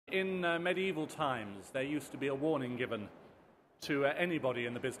In medieval times, there used to be a warning given to anybody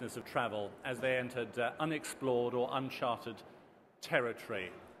in the business of travel as they entered unexplored or uncharted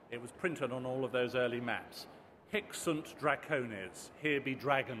territory. It was printed on all of those early maps. Hic sunt dracones, here be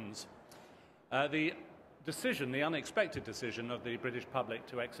dragons. The decision, the unexpected decision of the British public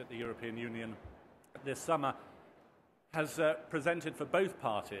to exit the European Union this summer has presented for both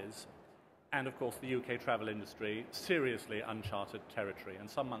parties and, of course, the UK travel industry seriously uncharted territory. And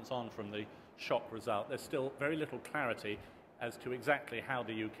some months on from the shock result, there's still very little clarity as to exactly how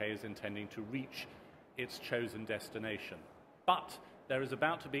the UK is intending to reach its chosen destination. But there is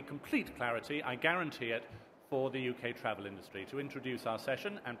about to be complete clarity, I guarantee it, for the UK travel industry. To introduce our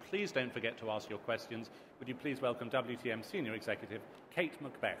session, and please don't forget to ask your questions, would you please welcome WTM Senior Executive Kate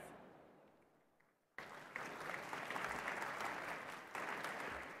Macbeth.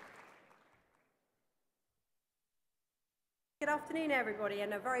 Good afternoon, everybody,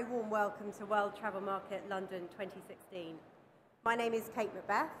 and a very warm welcome to World Travel Market London 2016. My name is Kate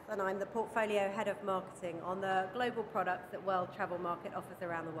Macbeth, and I'm the Portfolio Head of Marketing on the global products that World Travel Market offers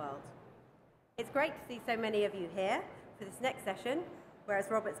around the world. It's great to see so many of you here for this next session, where, as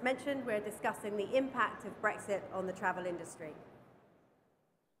Robert's mentioned, we're discussing the impact of Brexit on the travel industry.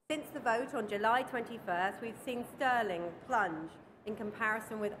 Since the vote on July 21st, we've seen sterling plunge in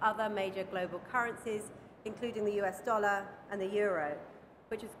comparison with other major global currencies, including the US dollar and the euro,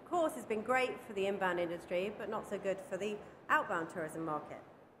 which of course has been great for the inbound industry, but not so good for the outbound tourism market.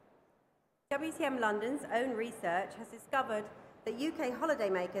 WTM London's own research has discovered that UK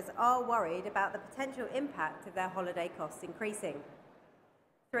holidaymakers are worried about the potential impact of their holiday costs increasing.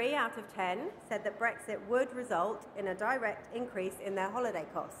 3 out of 10 said that Brexit would result in a direct increase in their holiday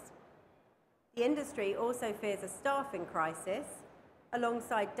costs. The industry also fears a staffing crisis,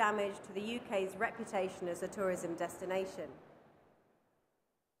 alongside damage to the UK's reputation as a tourism destination.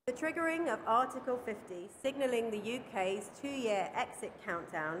 The triggering of Article 50, signalling the UK's 2-year exit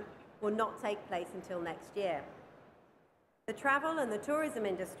countdown, will not take place until next year. The travel and the tourism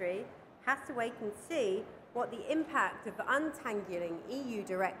industry has to wait and see what the impact of untangling EU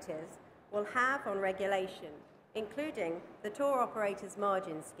directives will have on regulation, including the Tour Operators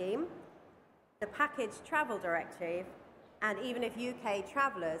Margin Scheme, the Package Travel Directive, and even if UK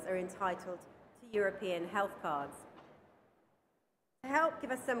travellers are entitled to European health cards. To help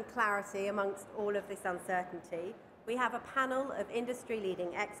give us some clarity amongst all of this uncertainty, we have a panel of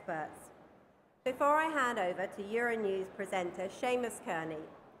industry-leading experts. Before I hand over to Euronews presenter Seamus Kearney,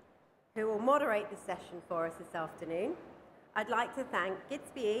 who will moderate the session for us this afternoon, I'd like to thank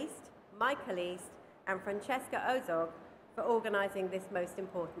Gitsby East, Michael East, and Francesca Ozog for organising this most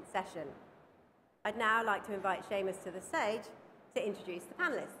important session. I'd now like to invite Seamus to the stage to introduce the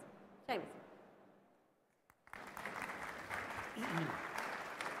panellists. Seamus. Thank you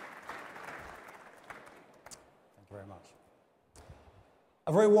very much.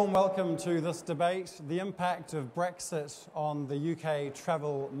 A very warm welcome to this debate, the impact of Brexit on the UK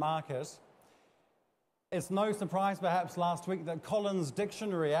travel market. It's no surprise perhaps last week that Collins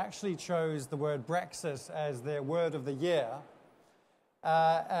Dictionary actually chose the word Brexit as their word of the year.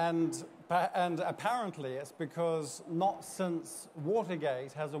 And apparently it's because not since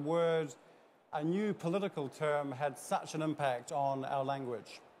Watergate has a new political term, had such an impact on our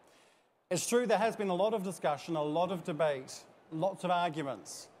language. It's true there has been a lot of discussion, a lot of debate, lots of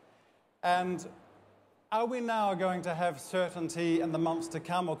arguments. And are we now going to have certainty in the months to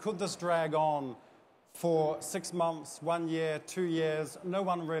come, or could this drag on for 6 months, 1 year, 2 years? No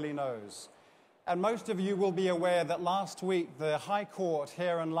one really knows. And most of you will be aware that last week the High Court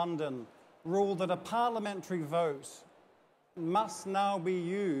here in London ruled that a parliamentary vote must now be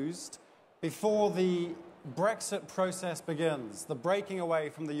used before the Brexit process begins, the breaking away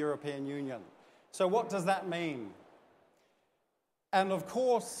from the European Union. So what does that mean? And of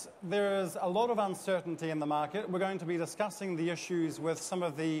course, there is a lot of uncertainty in the market. We're going to be discussing the issues with some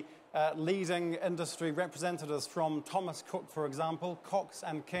of the leading industry representatives from Thomas Cook, for example, Cox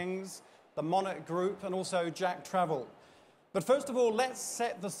and Kings, the Monarch Group, and also Jack Travel. But first of all, let's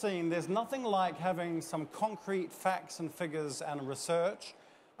set the scene. There's nothing like having some concrete facts and figures and research.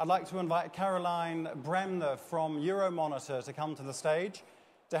 I'd like to invite Caroline Bremner from Euromonitor to come to the stage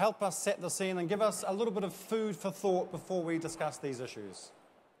to help us set the scene and give us a little bit of food for thought before we discuss these issues.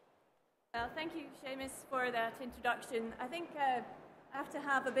 Well, thank you, Seamus, for that introduction. I think I have to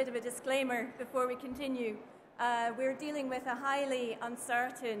have a bit of a disclaimer before we continue. We're dealing with a highly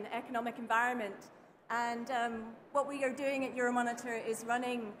uncertain economic environment, and what we are doing at Euromonitor is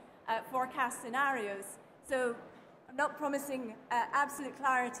running forecast scenarios. So I'm not promising absolute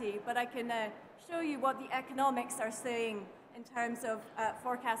clarity, but I can show you what the economics are saying in terms of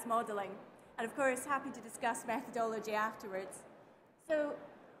forecast modelling. And of course, happy to discuss methodology afterwards. So,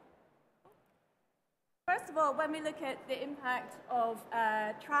 first of all, when we look at the impact of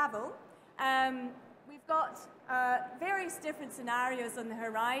travel, we've got various different scenarios on the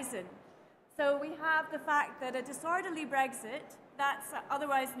horizon. So we have the fact that a disorderly Brexit, that's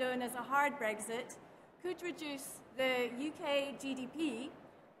otherwise known as a hard Brexit, could reduce the UK GDP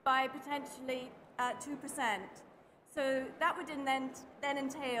by potentially 2%. So that would then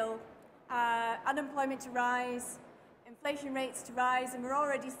entail unemployment to rise, inflation rates to rise, and we're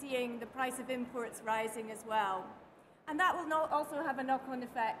already seeing the price of imports rising as well. And that will also have a knock-on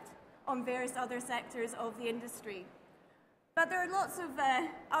effect on various other sectors of the industry. But there are lots of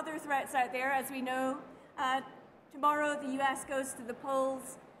other threats out there, as we know. Tomorrow the US goes to the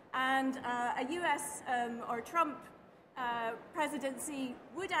polls, and a US or Trump presidency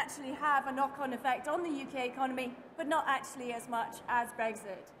would actually have a knock-on effect on the UK economy, but not actually as much as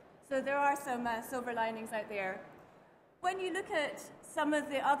Brexit. So there are some silver linings out there. When you look at some of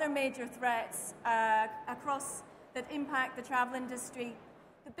the other major threats across that impact the travel industry,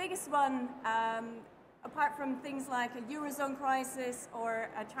 the biggest one, apart from things like a Eurozone crisis or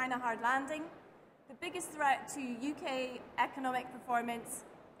a China hard landing, the biggest threat to UK economic performance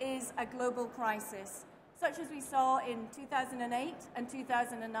is a global crisis, such as we saw in 2008 and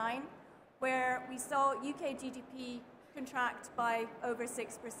 2009, where we saw UK GDP contract by over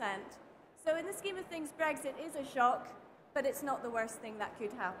 6%. So in the scheme of things, Brexit is a shock, but it's not the worst thing that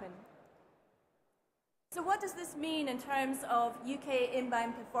could happen. So what does this mean in terms of UK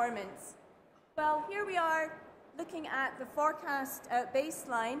inbound performance? Well, here we are looking at the forecast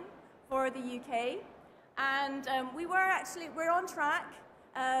baseline for the UK, and we're on track,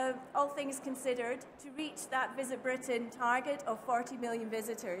 all things considered, to reach that Visit Britain target of 40 million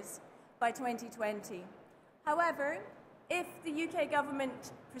visitors by 2020. However, if the UK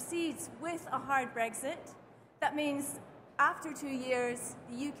government proceeds with a hard Brexit, that means after 2 years,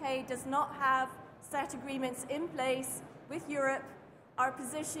 the UK does not have set agreements in place with Europe. Our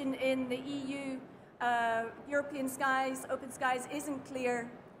position in the EU, European skies, open skies, isn't clear.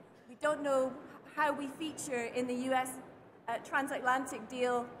 We don't know how we feature in the US transatlantic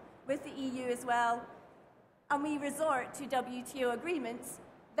deal with the EU as well, and we resort to WTO agreements,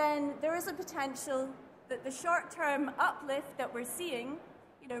 then there is a potential that the short-term uplift that we're seeing,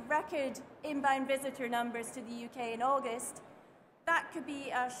 record inbound visitor numbers to the UK in August, that could be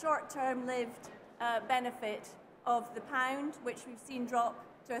a short-term lived benefit of the pound, which we've seen drop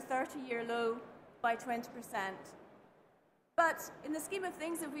to a 30-year low by 20%. But in the scheme of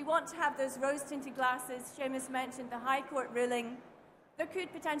things, if we want to have those rose-tinted glasses, Seamus mentioned the High Court ruling, there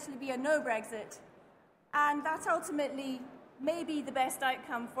could potentially be a no Brexit. And that ultimately may be the best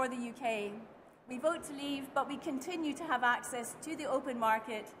outcome for the UK. We vote to leave, but we continue to have access to the open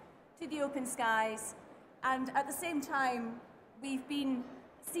market, to the open skies, and at the same time, we've been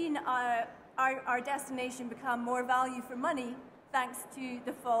seeing our destination become more value for money thanks to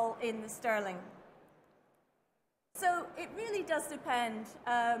the fall in the sterling. So it really does depend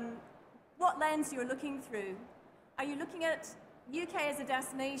what lens you're looking through. Are you looking at UK as a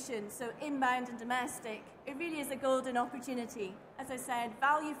destination, so inbound and domestic? It really is a golden opportunity. As I said,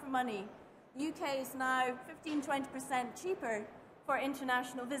 value for money. UK is now 15-20% cheaper for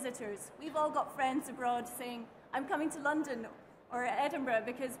international visitors. We've all got friends abroad saying, I'm coming to London or Edinburgh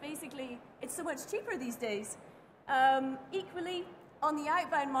because basically it's so much cheaper these days. Equally, on the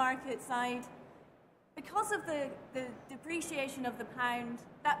outbound market side, because of the depreciation of the pound,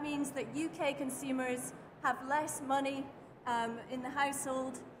 that means that UK consumers have less money in the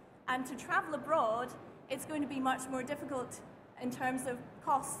household, and to travel abroad, it's going to be much more difficult in terms of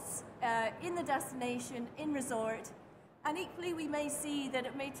costs in the destination, in resort. And equally, we may see that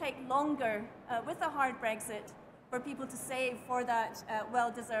it may take longer with a hard Brexit for people to save for that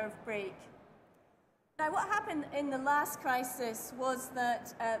well-deserved break. Now, what happened in the last crisis was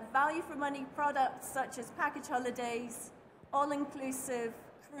that value for money products such as package holidays, all-inclusive,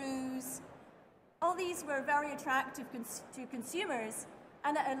 cruise, all these were very attractive to consumers,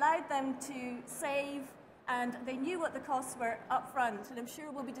 and it allowed them to save, and they knew what the costs were up front. And I'm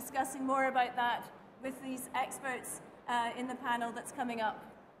sure we'll be discussing more about that with these experts in the panel that's coming up.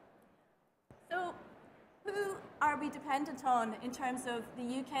 So, who are we dependent on in terms of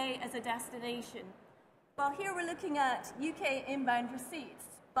the UK as a destination? Well, here we're looking at UK inbound receipts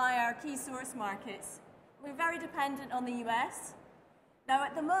by our key source markets. We're very dependent on the US. Now,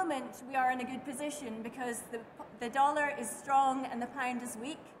 at the moment, we are in a good position because the dollar is strong and the pound is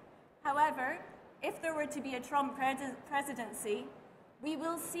weak. However, if there were to be a Trump presidency, we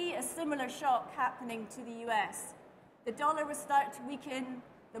will see a similar shock happening to the US. the dollar will start to weaken,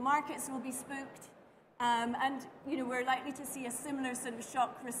 the markets will be spooked, and we're likely to see a similar sort of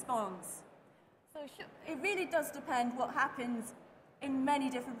shock response. So it really does depend what happens in many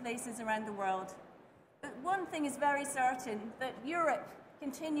different places around the world. But one thing is very certain, that Europe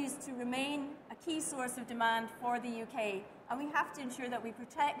continues to remain a key source of demand for the UK, and we have to ensure that we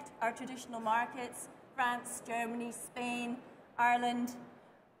protect our traditional markets, France, Germany, Spain, Ireland.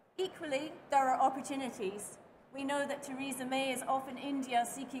 Equally, there are opportunities. We know that Theresa May is off in India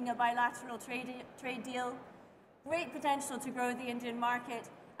seeking a bilateral trade deal, great potential to grow the Indian market,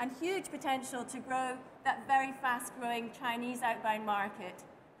 and huge potential to grow that very fast-growing Chinese outbound market.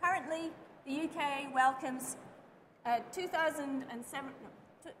 Currently, the UK welcomes almost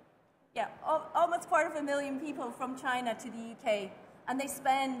 250,000 people from China to the UK, and they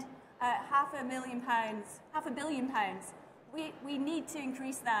spend £500 million. We need to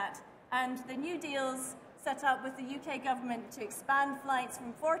increase that, and the new deals set up with the UK government to expand flights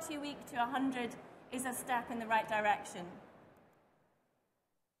from 40 a week to 100 is a step in the right direction.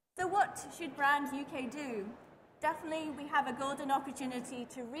 So what should Brand UK do? Definitely, we have a golden opportunity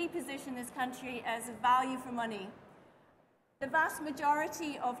to reposition this country as a value for money. The vast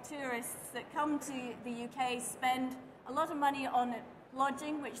majority of tourists that come to the UK spend a lot of money on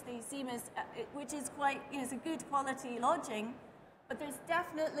lodging, which they seem which is quite, is a good quality lodging, but there's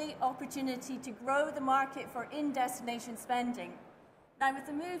definitely opportunity to grow the market for in-destination spending. Now, with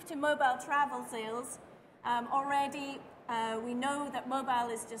the move to mobile travel sales, already we know that mobile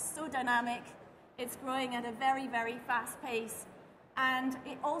is just so dynamic. It's growing at a very, very fast pace, and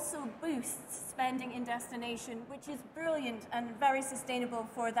it also boosts spending in destination, which is brilliant and very sustainable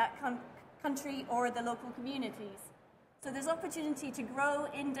for that country or the local communities. So there's opportunity to grow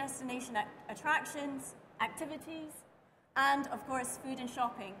in destination attractions, activities, and of course food and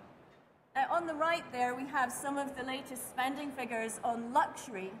shopping. On the right there, we have some of the latest spending figures on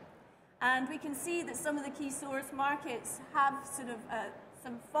luxury, and we can see that some of the key source markets have sort of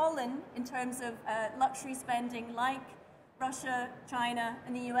some fallen in terms of luxury spending, like Russia, China,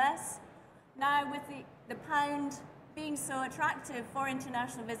 and the US. Now, with the pound being so attractive for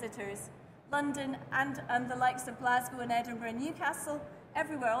international visitors, London and the likes of Glasgow and Edinburgh and Newcastle,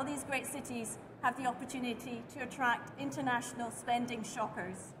 everywhere, all these great cities have the opportunity to attract international spending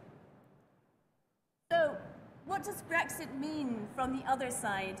shoppers. So, what does Brexit mean from the other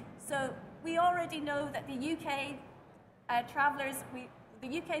side? So, we already know that the UK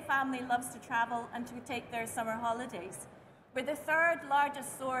the UK family loves to travel and to take their summer holidays. We're the third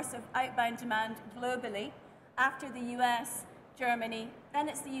largest source of outbound demand globally, after the US, Germany, then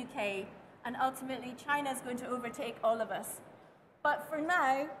it's the UK, and ultimately China is going to overtake all of us. But for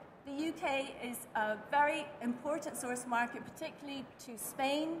now, the UK is a very important source market, particularly to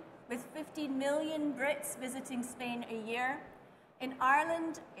Spain, with 15 million Brits visiting Spain a year. In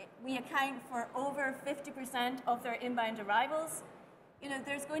Ireland, we account for over 50% of their inbound arrivals.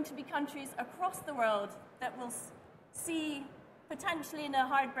 There's going to be countries across the world that will see, potentially in a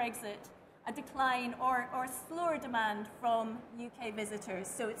hard Brexit, a decline or slower demand from UK visitors.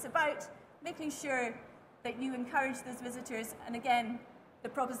 So it's about making sure that you encourage those visitors, and again, the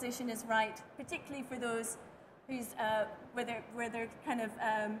proposition is right, particularly for those where they're kind of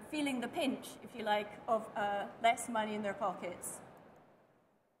feeling the pinch, if you like, of less money in their pockets.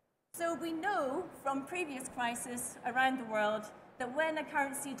 So we know from previous crises around the world that when a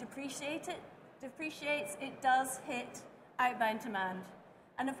currency depreciates, it does hit outbound demand.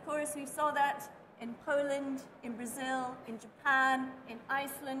 And of course, we saw that in Poland, in Brazil, in Japan, in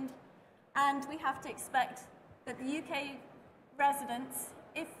Iceland, and we have to expect that the UK residents,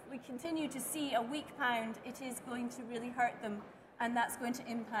 if we continue to see a weak pound, it is going to really hurt them, and that's going to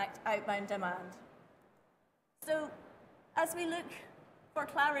impact outbound demand. So, as we look for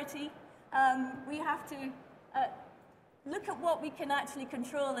clarity, we have to look at what we can actually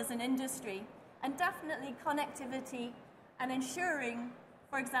control as an industry, and definitely connectivity and ensuring,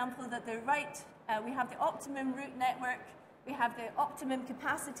 for example, that we have the optimum route network, we have the optimum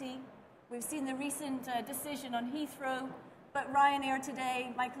capacity. We've seen the recent decision on Heathrow, but Ryanair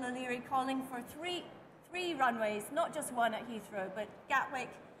today, Michael O'Leary, calling for three runways, not just one at Heathrow, but Gatwick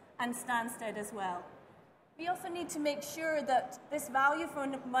and Stansted as well. We also need to make sure that this value for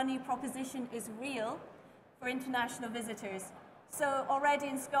money proposition is real for international visitors. So already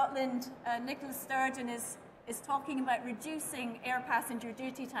in Scotland, Nicola Sturgeon is talking about reducing air passenger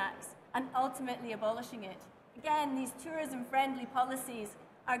duty tax and ultimately abolishing it. Again, these tourism-friendly policies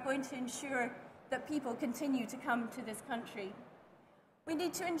are going to ensure that people continue to come to this country. We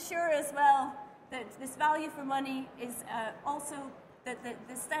need to ensure as well that this value for money is also that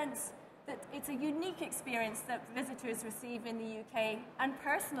the sense that it's a unique experience that visitors receive in the UK and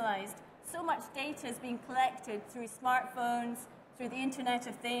personalised. So much data is being collected through smartphones, through the Internet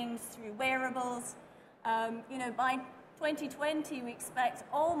of Things, through wearables. By 2020, we expect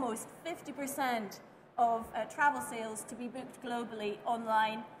almost 50% of travel sales to be booked globally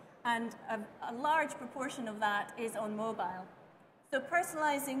online, and a large proportion of that is on mobile. So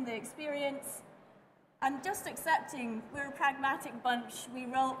personalising the experience and just accepting we're a pragmatic bunch, we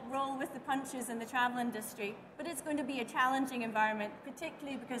roll with the punches in the travel industry, but it's going to be a challenging environment,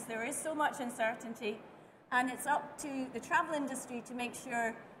 particularly because there is so much uncertainty, and it's up to the travel industry to make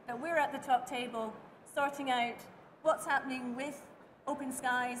sure that we're at the top table sorting out what's happening with open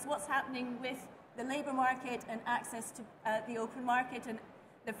skies, what's happening with the labour market and access to the open market and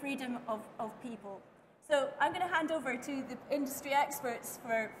the freedom of people. So I'm going to hand over to the industry experts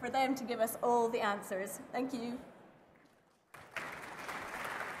for them to give us all the answers. Thank you.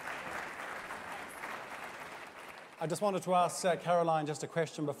 I just wanted to ask Caroline just a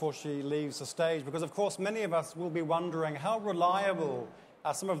question before she leaves the stage, because of course many of us will be wondering how reliable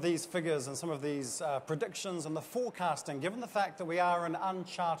are some of these figures and some of these predictions and the forecasting, given the fact that we are in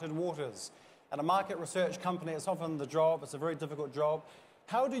uncharted waters. And a market research company, it's often the job, it's a very difficult job.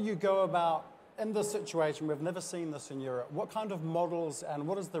 How do you go about, in this situation, we've never seen this in Europe, what kind of models and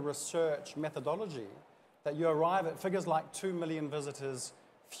what is the research methodology that you arrive at figures like 2 million visitors,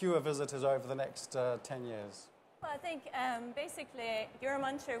 fewer visitors over the next 10 years? Well, I think basically,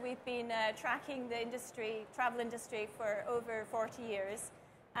 Euromonitor, we've been tracking the industry, travel industry, for over 40 years.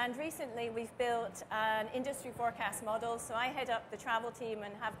 And recently, we've built an industry forecast model. So I head up the travel team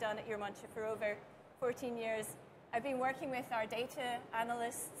and have done at Euromonitor for over 14 years. I've been working with our data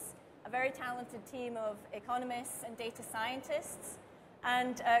analysts, a very talented team of economists and data scientists.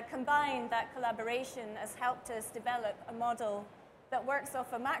 And combined, that collaboration has helped us develop a model that works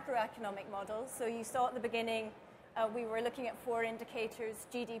off a macroeconomic model. So you saw at the beginning, we were looking at 4 indicators: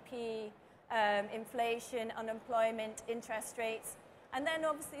 GDP, inflation, unemployment, interest rates. And then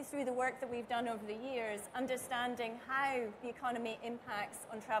obviously through the work that we've done over the years, understanding how the economy impacts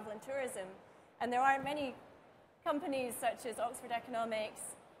on travel and tourism. And there are many companies such as Oxford Economics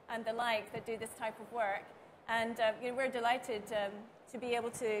and the like that do this type of work. And we're delighted to be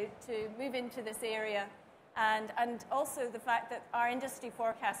able to move into this area. And also the fact that our industry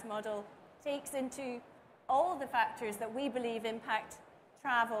forecast model takes into all the factors that we believe impact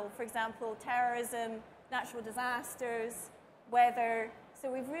travel, for example, terrorism, natural disasters, weather.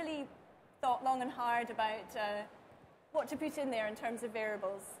 So we've really thought long and hard about what to put in there in terms of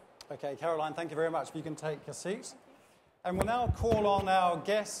variables. Okay, Caroline, thank you very much. You can take a seat. And we'll now call on our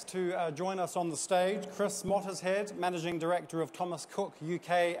guests to join us on the stage. Chris Mottershead, Managing Director of Thomas Cook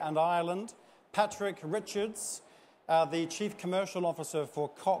UK and Ireland. Patrick Richards, the Chief Commercial Officer for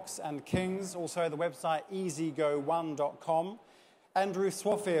Cox & Kings, also the website easygo1.com. Andrew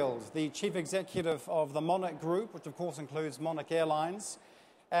Swaffield, the Chief Executive of the Monarch Group, which of course includes Monarch Airlines.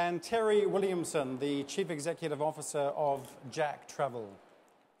 And Terry Williamson, the Chief Executive Officer of Jack Travel.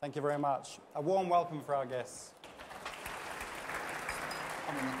 Thank you very much. A warm welcome for our guests.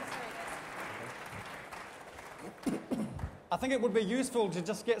 I think it would be useful to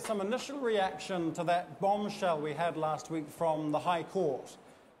just get some initial reaction to that bombshell we had last week from the High Court.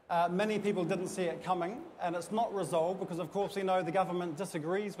 Many people didn't see it coming, and it's not resolved because, of course, we know the government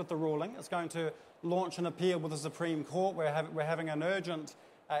disagrees with the ruling. It's going to launch an appeal with the Supreme Court. We're having an urgent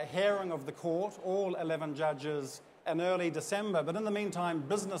hearing of the court, all 11 judges, in early December. But in the meantime,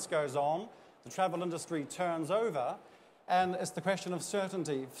 business goes on. The travel industry turns over, and it's the question of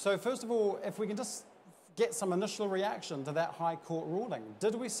certainty. So first of all, if we can just get some initial reaction to that High Court ruling.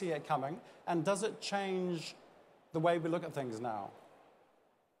 Did we see it coming, and does it change the way we look at things now?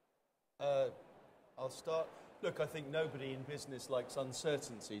 I'll start. Look, I think nobody in business likes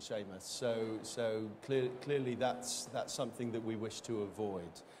uncertainty, Seamus. So clearly that's something that we wish to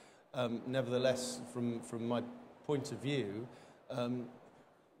avoid. Nevertheless, from my point of view,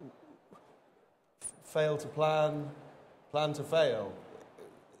 fail to plan, plan to fail.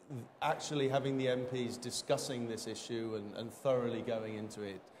 Actually having the MPs discussing this issue and thoroughly going into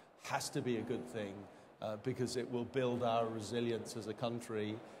it has to be a good thing because it will build our resilience as a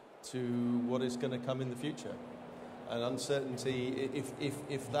country to what is going to come in the future. And uncertainty,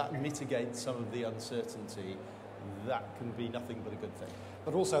 if that mitigates some of the uncertainty, that can be nothing but a good thing.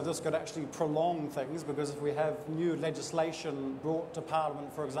 But also this could actually prolong things, because if we have new legislation brought to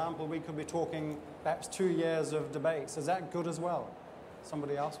Parliament, for example, we could be talking perhaps 2 years of debates. Is that good as well?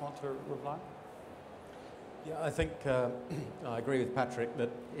 Somebody else want to reply? Yeah, I think I agree with Patrick that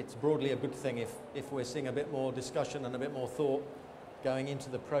it's broadly a good thing if we're seeing a bit more discussion and a bit more thought going into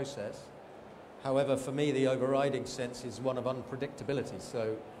the process. However, for me, the overriding sense is one of unpredictability.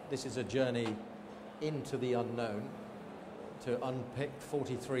 So this is a journey into the unknown, to unpick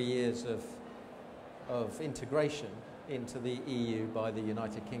 43 years of integration into the EU by the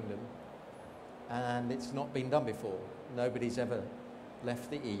United Kingdom. And it's not been done before. Nobody's ever left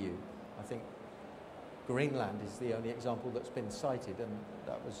the EU. I think Greenland is the only example that's been cited, and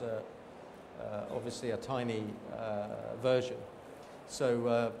that was obviously a tiny version.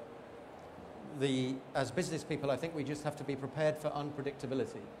 So as business people, I think we just have to be prepared for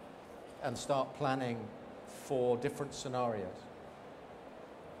unpredictability and start planning for different scenarios.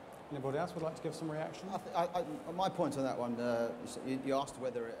 Anybody else would like to give some reaction? My point on that one, you asked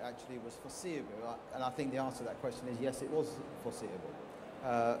whether it actually was foreseeable, and I think the answer to that question is yes, it was foreseeable.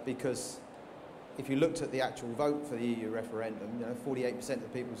 Because if you looked at the actual vote for the EU referendum, 48% of the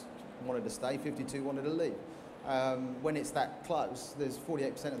people wanted to stay, 52% wanted to leave. When it's that close, there's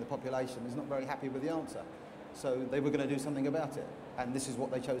 48% of the population is not very happy with the answer. So they were going to do something about it, and this is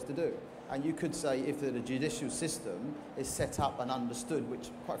what they chose to do. And you could say if the judicial system is set up and understood, which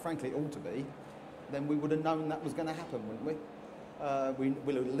quite frankly it ought to be, then we would have known that was going to happen, wouldn't we? We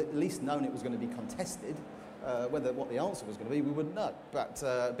would have at least known it was going to be contested. What the answer was going to be, we wouldn't know. But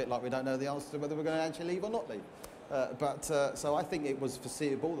a bit like we don't know the answer to whether we're going to actually leave or not leave. So I think it was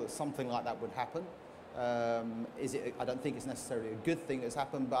foreseeable that something like that would happen. I don't think it's necessarily a good thing that's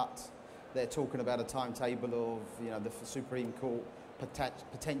happened, but they're talking about a timetable of the Supreme Court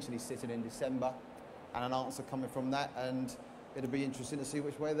potentially sitting in December, and an answer coming from that, and it'll be interesting to see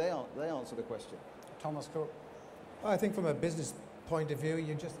which way they answer the question. Thomas Cook. I think from a business point of view,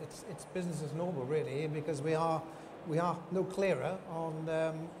 it's business as normal really, because we are no clearer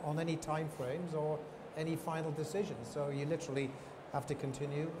on any time frames or any final decisions. So you literally have to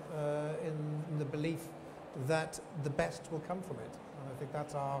continue in the belief that the best will come from it. And I think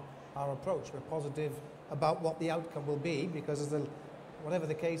that's our approach. We're positive about what the outcome will be, because whatever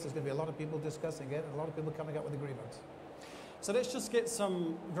the case, there's going to be a lot of people discussing it and a lot of people coming up with agreements. So let's just get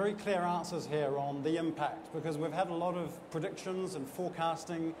some very clear answers here on the impact, because we've had a lot of predictions and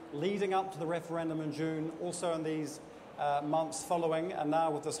forecasting leading up to the referendum in June, also in these months following, and now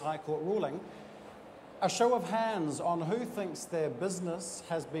with this High Court ruling. A show of hands on who thinks their business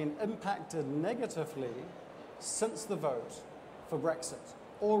has been impacted negatively since the vote for Brexit.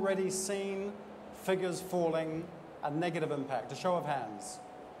 Already seen figures falling, a negative impact. A show of hands.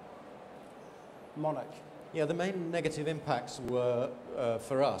 Monique. Yeah, the main negative impacts were,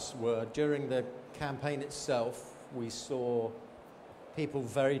 for us, were during the campaign itself. We saw people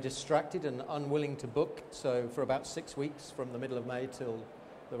very distracted and unwilling to book. So for about 6 weeks, from the middle of May till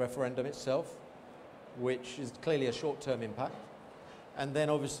the referendum itself, which is clearly a short-term impact. And then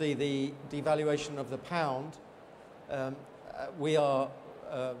obviously the devaluation of the pound. We are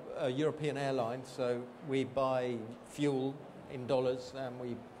a European airline, so we buy fuel in dollars, and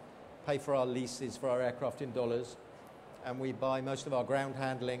we pay for our leases for our aircraft in dollars, and we buy most of our ground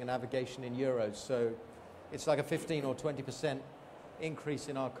handling and navigation in euros. So it's like a 15 or 20% increase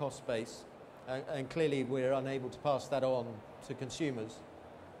in our cost base, and clearly we're unable to pass that on to consumers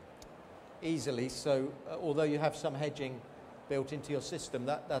easily. So although you have some hedging built into your system,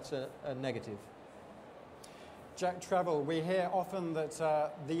 that's a negative. Jack Travel, we hear often that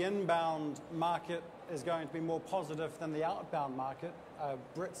the inbound market is going to be more positive than the outbound market,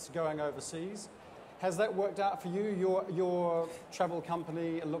 Brits going overseas. Has that worked out for you? Your travel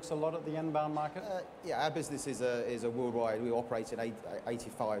company looks a lot at the inbound market? Yeah, our business is a worldwide. We operate in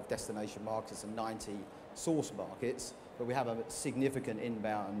 85 destination markets and 90 source markets, but we have a significant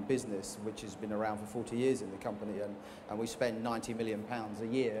inbound business which has been around for 40 years in the company, and we spend £90 million a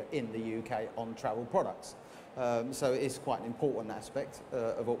year in the UK on travel products. So it's quite an important aspect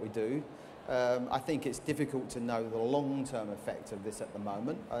of what we do. I think it's difficult to know the long-term effect of this at the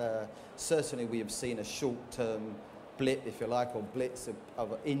moment. Certainly we have seen a short-term blip, if you like, or blitz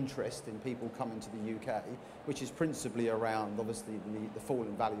of interest in people coming to the UK, which is principally around, obviously, the fall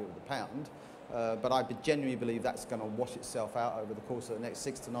in value of the pound. But I genuinely believe that's going to wash itself out over the course of the next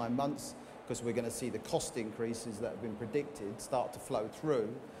 6 to 9 months, because we're going to see the cost increases that have been predicted start to flow through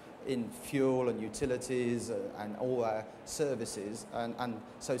in fuel and utilities and all our services, and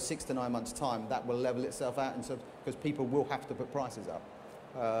so 6 to 9 months' time that will level itself out, and so because people will have to put prices up.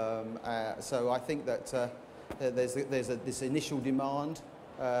 So I think that there's this initial demand,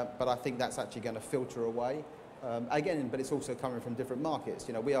 but I think that's actually going to filter away again. But it's also coming from different markets.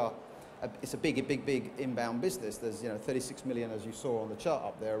 It's a big inbound business. There's 36 million, as you saw on the chart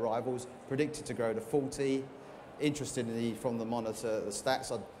up there, arrivals predicted to grow to 40. Interestingly, from the monitor, the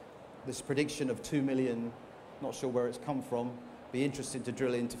stats are this prediction of 2 million, not sure where it's come from, Be interested to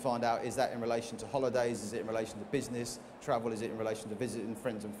drill in to find out, is that in relation to holidays, is it in relation to business travel, is it in relation to visiting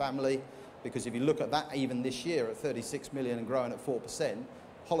friends and family? Because if you look at that, even this year at 36 million and growing at 4%,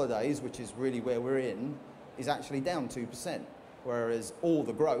 holidays, which is really where we're in, is actually down 2%, whereas all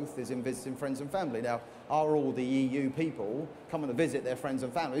the growth is in visiting friends and family. Now, are all the EU people coming to visit their friends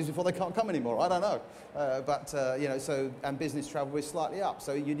and families before they can't come anymore? I don't know. And business travel is slightly up.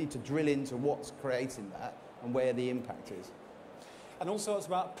 So you need to drill into what's creating that and where the impact is. And also it's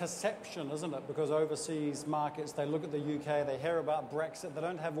about perception, isn't it? Because overseas markets, they look at the UK, they hear about Brexit, they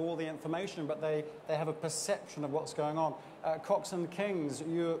don't have all the information, but they have a perception of what's going on. Cox & Kings,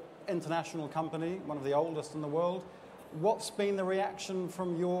 you're an international company, one of the oldest in the world. What's been the reaction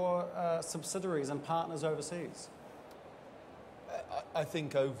from your subsidiaries and partners overseas? I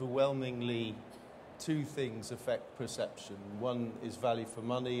think overwhelmingly two things affect perception. One is value for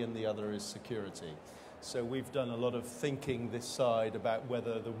money and the other is security. So we've done a lot of thinking this side about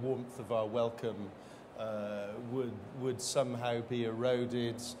whether the warmth of our welcome would somehow be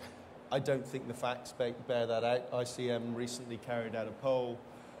eroded. I don't think the facts bear that out. ICM recently carried out a poll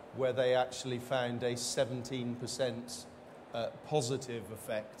where they actually found a 17% positive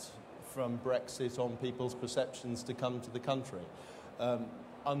effect from Brexit on people's perceptions to come to the country.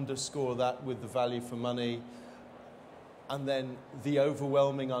 Underscore that with the value for money, and then the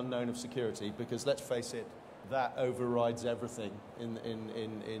overwhelming unknown of security, because let's face it, that overrides everything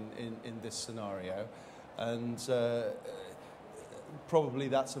in this scenario. And probably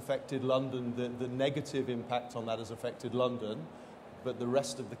that's affected London, the negative impact on that has affected London, but the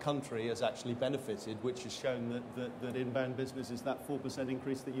rest of the country has actually benefited, which has shown that inbound business is that 4%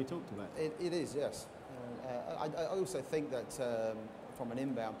 increase that you talked about. It is, yes. I also think that from an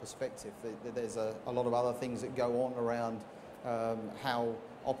inbound perspective, that there's a lot of other things that go on around how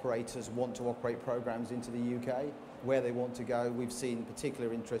operators want to operate programs into the UK, where they want to go. We've seen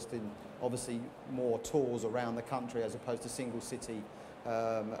particular interest in, obviously, more tours around the country as opposed to single city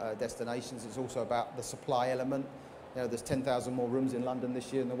destinations. It's also about the supply element. You know, there's 10,000 more rooms in London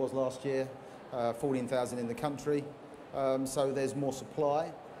this year than there was last year, 14,000 in the country. So there's more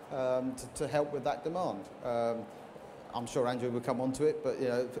supply to help with that demand. I'm sure Andrew will come on to it, but you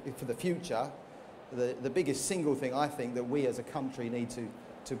know, for the future, the biggest single thing I think that we as a country need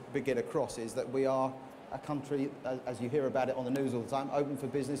to get across is that we are a country, as you hear about it on the news all the time, open for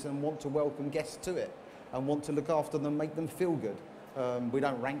business and want to welcome guests to it and want to look after them, make them feel good. We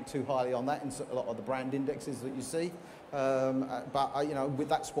don't rank too highly on that in a lot of the brand indexes that you see, but you know,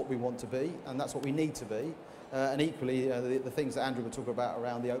 that's what we want to be and that's what we need to be. And equally, the things that Andrew will talk about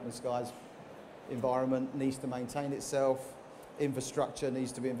around the open skies environment needs to maintain itself, infrastructure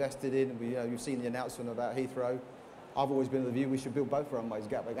needs to be invested in. You've seen the announcement about Heathrow. I've always been of the view we should build both runways,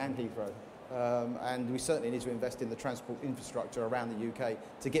 Gatwick and Heathrow. And we certainly need to invest in the transport infrastructure around the UK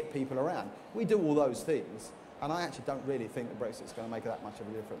to get people around. We do all those things. And I actually don't really think that Brexit's going to make that much of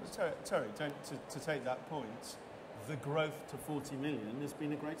a difference. Terry, to take that point, the growth to 40 million has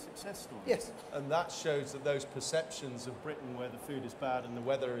been a great success story. Yes. And that shows that those perceptions of Britain where the food is bad and the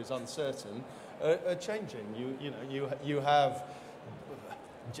weather is uncertain are changing. You have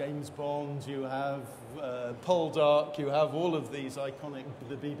James Bond, you have Poldark, you have all of these iconic,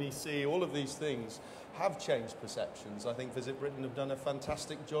 the BBC, all of these things have changed perceptions. I think Visit Britain have done a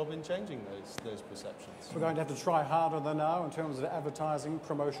fantastic job in changing those perceptions. We're going to have to try harder than now in terms of advertising,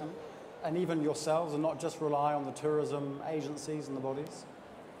 promotion, and even yourselves, and not just rely on the tourism agencies and the bodies.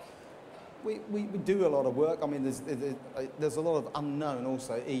 We do a lot of work. I mean, there's a lot of unknown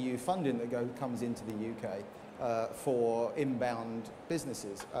also EU funding that comes into the UK for inbound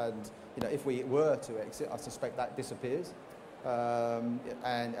businesses, and you know, if we were to exit, I suspect that disappears. And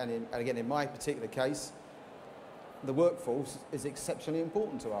again, in my particular case, the workforce is exceptionally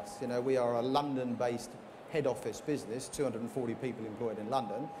important to us. You know, we are a London-based head office business, 240 people employed in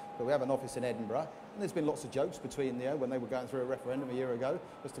London, but we have an office in Edinburgh. And there's been lots of jokes between, you know, when they were going through a referendum a year ago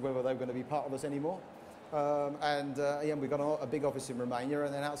as to whether they were going to be part of us anymore. We've got a big office in Romania,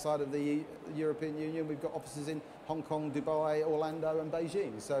 and then outside of the European Union, we've got offices in Hong Kong, Dubai, Orlando, and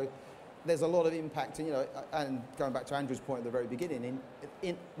Beijing. So there's a lot of impact, and, you know, and going back to Andrew's point at the very beginning,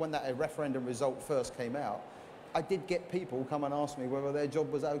 when that referendum result first came out, I did get people come and ask me whether their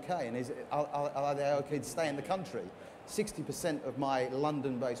job was okay and are they okay to stay in the country. 60% of my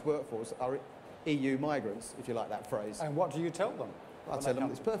London-based workforce are EU migrants, if you like that phrase. And what do you tell them? I tell them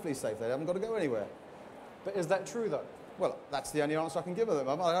it's perfectly safe. They haven't got to go anywhere. But is that true, though? Well, that's the only answer I can give them.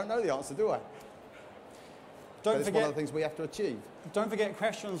 I don't know the answer, do I? It's one of the things we have to achieve. Don't forget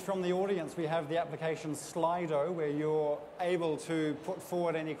questions from the audience. We have the application Slido, where you're able to put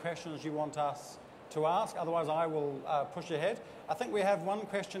forward any questions you want us to ask. Otherwise, I will push ahead. I think we have one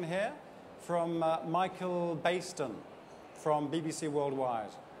question here from Michael Baston from BBC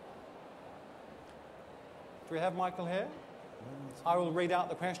Worldwide. Do we have Michael here? I will read out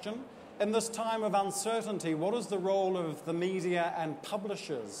the question. In this time of uncertainty, what is the role of the media and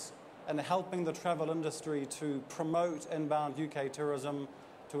publishers in helping the travel industry to promote inbound UK tourism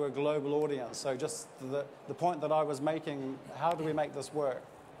to a global audience? So just the point that I was making, how do we make this work?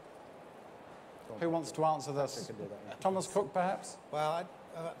 Who wants to answer this? Thomas Cook, perhaps? Well,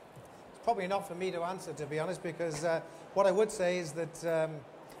 it's probably not for me to answer, to be honest, because what I would say is that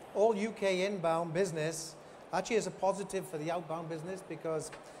all UK inbound business actually is a positive for the outbound business,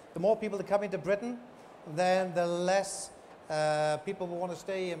 because the more people that come into Britain, then the less people will want to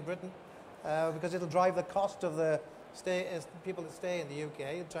stay in Britain, because it'll drive the cost of the people that stay in the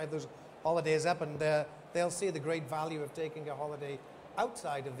UK, it'll drive those holidays up, and they'll see the great value of taking a holiday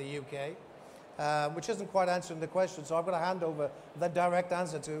outside of the UK, which isn't quite answering the question. So I'm going to hand over the direct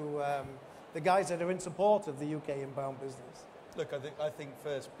answer to the guys that are in support of the UK inbound business. Look, I think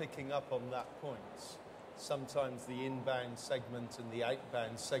first, picking up on that point, sometimes the inbound segment and the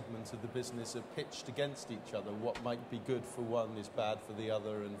outbound segment of the business are pitched against each other. What might be good for one is bad for the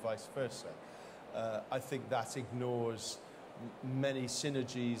other, and vice versa. I think that ignores many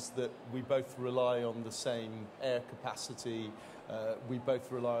synergies, that we both rely on the same air capacity, we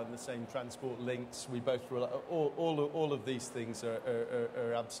both rely on the same transport links, we both rely, all of these things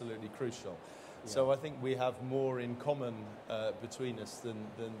are absolutely crucial. Yeah. So I think we have more in common between us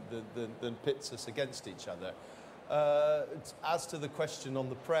than pits us against each other. As to the question on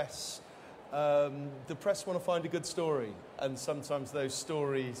the press want to find a good story, and sometimes those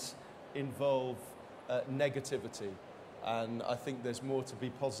stories involve negativity. And I think there's more to be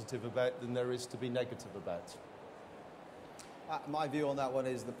positive about than there is to be negative about. My view on that one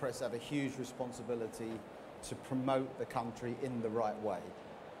is the press have a huge responsibility to promote the country in the right way.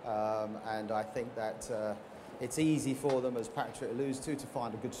 And I think that it's easy for them, as Patrick alludes to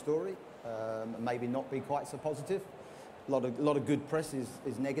find a good story, maybe not be quite so positive. A lot of good press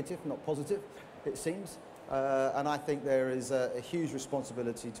is negative, not positive, it seems. And I think there is a huge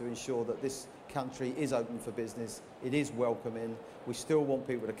responsibility to ensure that this country is open for business, it is welcoming, we still want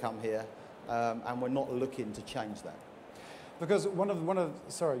people to come here, and we're not looking to change that. Because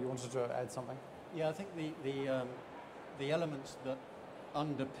sorry, you wanted to add something? Yeah, I think the elements that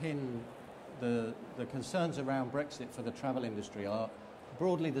underpin the concerns around Brexit for the travel industry are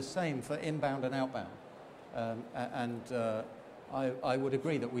broadly the same for inbound and outbound. I would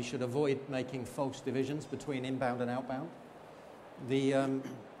agree that we should avoid making false divisions between inbound and outbound.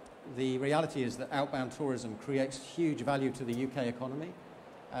 The reality is that outbound tourism creates huge value to the UK economy,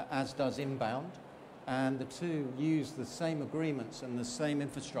 as does inbound, and the two use the same agreements and the same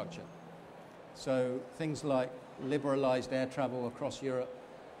infrastructure. So things like liberalised air travel across Europe,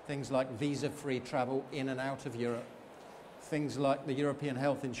 things like visa-free travel in and out of Europe, things like the European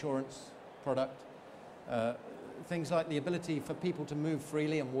health insurance product, things like the ability for people to move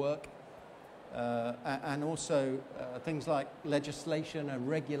freely and work, and also things like legislation and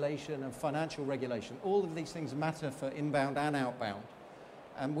regulation and financial regulation. All of these things matter for inbound and outbound.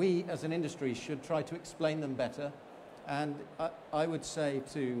 And we, as an industry, should try to explain them better. And I would say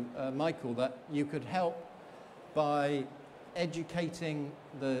to Michael that you could help by educating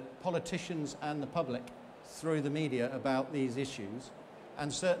the politicians and the public through the media about these issues,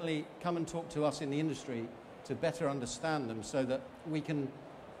 and certainly come and talk to us in the industry to better understand them, so that we can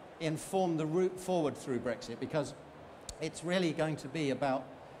inform the route forward through Brexit, because it's really going to be about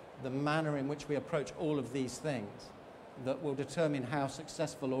the manner in which we approach all of these things that will determine how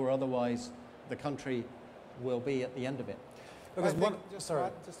successful or otherwise the country will be at the end of it. Because just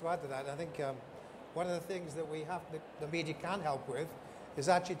to add to that, I think one of the things that we have, the media can help with, is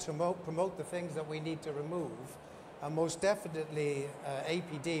actually to promote the things that we need to remove. And most definitely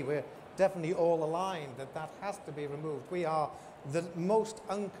APD, we're definitely all aligned that has to be removed. We are the most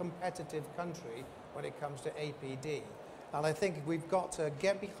uncompetitive country when it comes to APD. And I think we've got to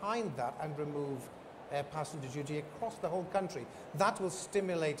get behind that and remove air passenger duty across the whole country. That will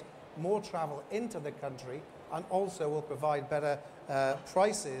stimulate more travel into the country, and also will provide better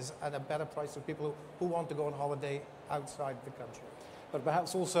prices, and a better price for people who want to go on holiday outside the country. But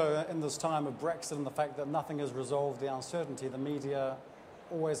perhaps also in this time of Brexit and the fact that nothing is resolved, the uncertainty, the media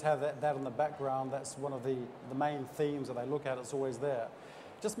always have that in the background. That's one of the main themes that they look at. It's always there.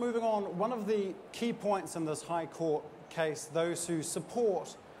 Just moving on, one of the key points in this High Court case, those who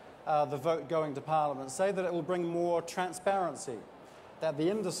support the vote going to Parliament say that it will bring more transparency, that the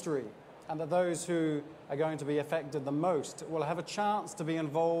industry and that those who are going to be affected the most will have a chance to be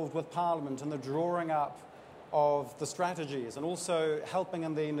involved with Parliament in the drawing up of the strategies and also helping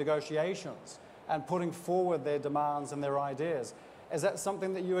in the negotiations and putting forward their demands and their ideas. Is that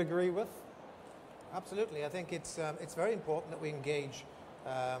something that you agree with? Absolutely. I think it's very important that we engage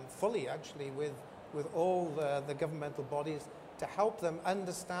fully, actually, with all the governmental bodies to help them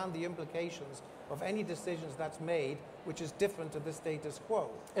understand the implications of any decisions that's made, which is different to the status quo.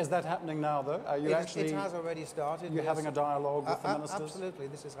 Is that happening now, though? Are you it actually? It has already started. You're having a dialogue with the ministers? Absolutely,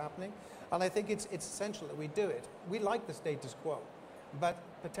 this is happening, and I think it's essential that we do it. We like the status quo, but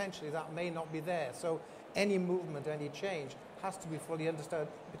potentially that may not be there. So any movement, any change has to be fully understood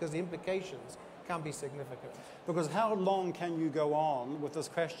because the implications can be significant. Because how long can you go on with this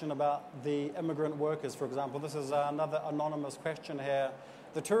question about the immigrant workers, for example? This is another anonymous question here.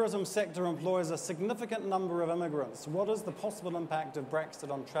 The tourism sector employs a significant number of immigrants. What is the possible impact of Brexit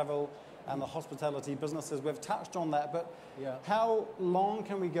on travel and the hospitality businesses? We've touched on that, but how long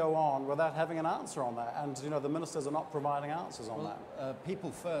can we go on without having an answer on that? And, you know, the ministers are not providing answers on that.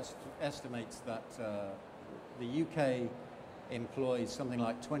 People First estimates that the UK employs something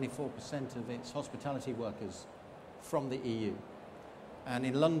like 24% of its hospitality workers from the EU. And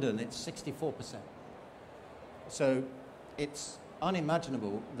in London, it's 64%. So it's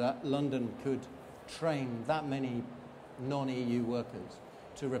unimaginable that London could train that many non-EU workers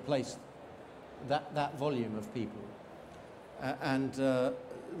to replace that volume of people.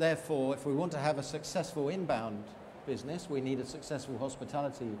 Therefore, if we want to have a successful inbound business, we need a successful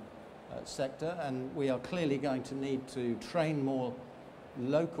hospitality sector, and we are clearly going to need to train more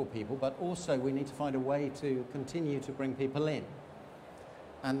local people, but also we need to find a way to continue to bring people in.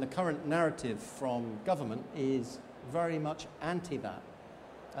 And the current narrative from government is very much anti that.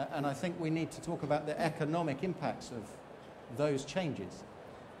 And I think we need to talk about the economic impacts of those changes.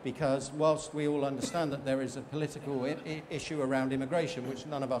 Because whilst we all understand that there is a political issue around immigration, which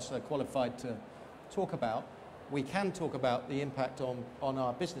none of us are qualified to talk about, we can talk about the impact on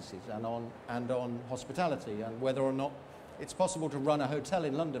our businesses and on hospitality, and whether or not it's possible to run a hotel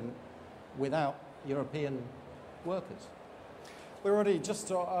in London without European workers. We're already just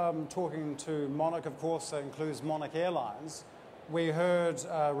talking to Monarch, of course, that includes Monarch Airlines. We heard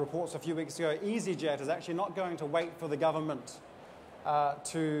reports a few weeks ago, EasyJet is actually not going to wait for the government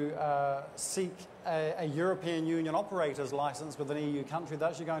to seek a European Union operator's license with an EU country. They're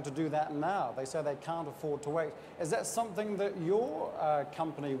actually going to do that now. They say they can't afford to wait. Is that something that your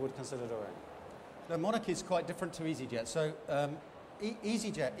company would consider doing? No, Monarch is quite different to EasyJet. So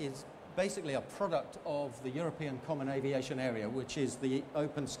EasyJet is basically a product of the European Common Aviation Area, which is the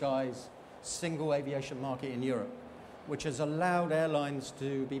open skies single aviation market in Europe, which has allowed airlines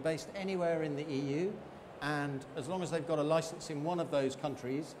to be based anywhere in the EU, and as long as they've got a license in one of those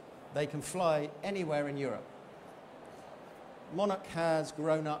countries, they can fly anywhere in Europe. Monarch has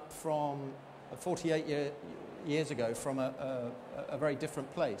grown up from 48 years ago from a very different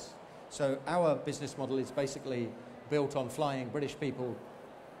place. So our business model is basically built on flying British people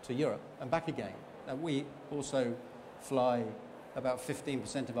to Europe and back again. And we also fly, about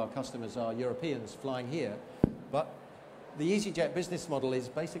 15% of our customers are Europeans flying here. But the EasyJet business model is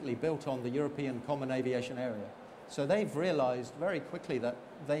basically built on the European Common Aviation Area. So they've realised very quickly that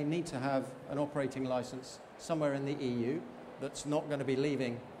they need to have an operating licence somewhere in the EU that's not going to be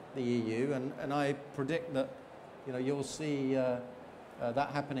leaving the EU. And I predict that, you know, you'll see that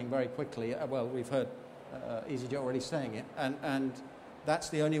happening very quickly. Well, we've heard EasyJet already saying it. And that's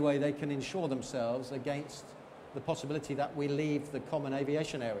the only way they can insure themselves against the possibility that we leave the Common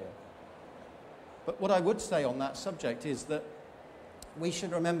Aviation Area. But what I would say on that subject is that we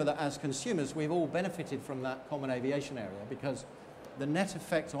should remember that as consumers, we've all benefited from that Common Aviation Area because the net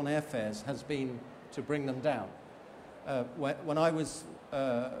effect on airfares has been to bring them down. When I was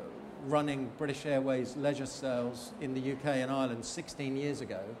running British Airways leisure sales in the UK and Ireland 16 years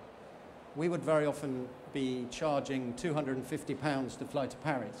ago, we would very often be charging £250 to fly to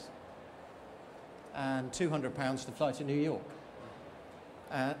Paris and £200 to fly to New York.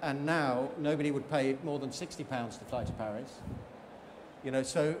 And now nobody would pay more than £60 to fly to Paris. You know,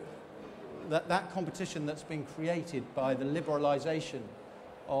 so that competition that's been created by the liberalisation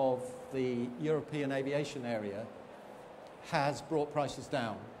of the European aviation area has brought prices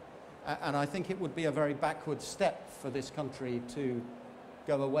down. And I think it would be a very backward step for this country to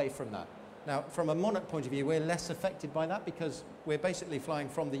go away from that. Now, from a Monarch point of view, we're less affected by that because we're basically flying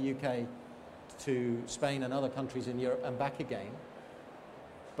from the UK to Spain and other countries in Europe and back again.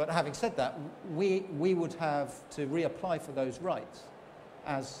 But having said that, we would have to reapply for those rights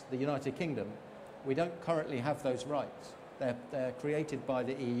as the United Kingdom. We don't currently have those rights. They're created by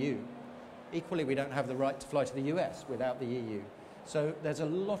the EU. Equally, we don't have the right to fly to the US without the EU. So there's a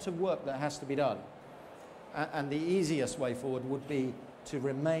lot of work that has to be done. And the easiest way forward would be to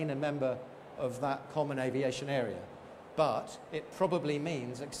remain a member of that common aviation area. But it probably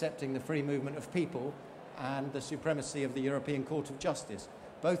means accepting the free movement of people and the supremacy of the European Court of Justice,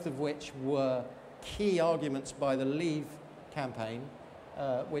 both of which were key arguments by the Leave campaign,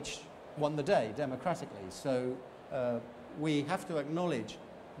 which won the day democratically. So we have to acknowledge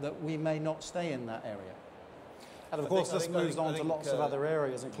that we may not stay in that area. And of course, this moves on to lots of other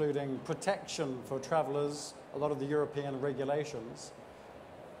areas, including protection for travellers, a lot of the European regulations.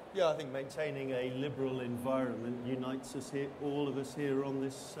 Yeah, I think maintaining a liberal environment unites us here, all of us here on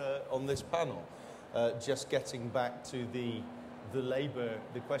this panel. Just getting back to the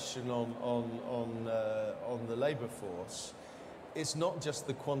question on the labour force. It's not just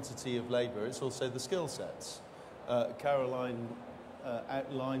the quantity of labour; it's also the skill sets. Caroline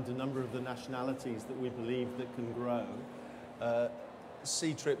outlined a number of the nationalities that we believe that can grow.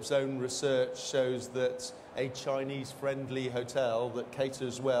 C-Trip's own research shows that a Chinese-friendly hotel that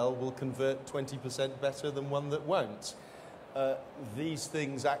caters well will convert 20% better than one that won't. These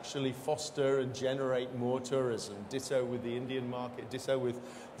things actually foster and generate more tourism. Ditto with the Indian market, ditto with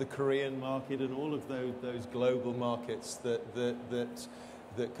the Korean market, and all of those global markets that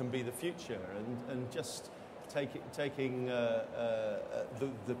can be the future. And just taking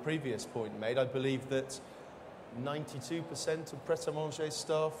the previous point made, I believe that 92% of Pret-a-Manger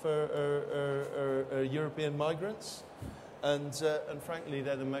staff are European migrants, and frankly,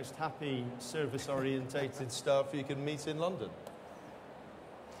 they're the most happy, service-orientated staff you can meet in London.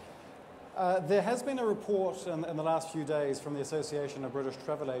 There has been a report in the last few days from the Association of British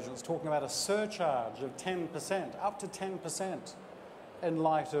Travel Agents talking about a surcharge of 10%, up to 10%, in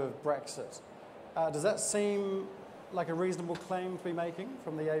light of Brexit. Does that seem like a reasonable claim to be making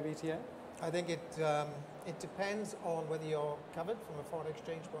from the ABTA? I think it depends on whether you're covered from a foreign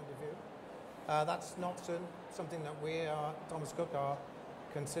exchange point of view. That's not something that we, Thomas Cook, are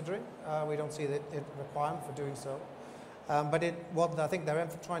considering. We don't see the requirement for doing so. But what I think they're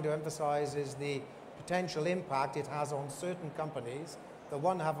trying to emphasise is the potential impact it has on certain companies that,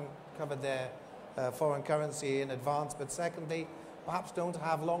 one, haven't covered their foreign currency in advance, but secondly, perhaps don't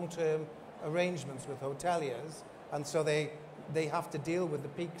have long-term arrangements with hoteliers, and so they have to deal with the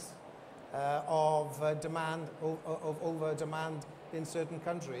peaks of demand, of over-demand in certain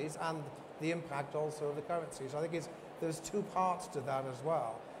countries, and the impact also of the currency. So I think there's two parts to that as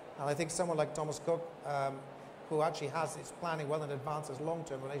well. And I think someone like Thomas Cook, who actually has its planning well in advance, has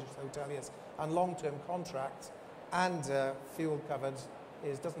long-term relations with hoteliers and long-term contracts and fuel covered,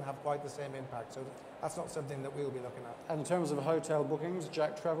 doesn't have quite the same impact. So that's not something that we'll be looking at. And in terms of hotel bookings,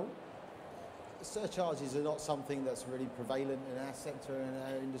 Jack Travel? Surcharges are not something that's really prevalent in our sector and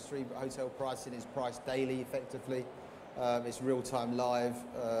our industry, but hotel pricing is priced daily effectively. It's real-time live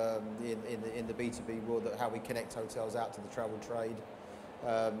in the B2B world, how we connect hotels out to the travel trade.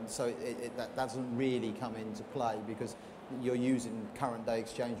 So that doesn't really come into play because you're using current day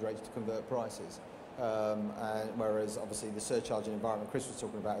exchange rates to convert prices. Whereas obviously the surcharging environment Chris was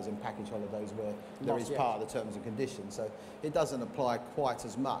talking about is in package holidays where there is part of the terms and conditions. So it doesn't apply quite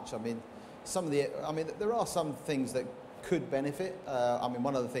as much. I mean, there are some things that could benefit.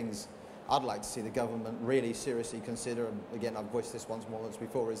 One of the things I'd like to see the government really seriously consider, and again I've voiced this once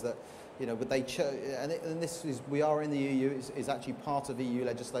before, is that but we are in the EU, is actually part of EU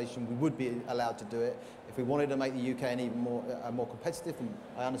legislation. We would be allowed to do it if we wanted to make the UK even more competitive. And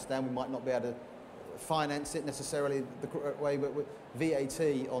I understand we might not be able to finance it necessarily the correct way, but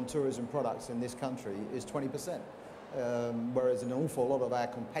VAT on tourism products in this country is 20%. Whereas in an awful lot of our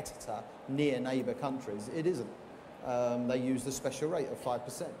competitor near neighbour countries, it isn't. They use the special rate of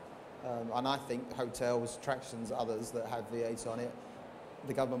 5%. And I think hotels, attractions, others that have VAT on it,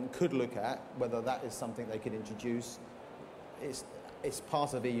 the government could look at whether that is something they could introduce. It's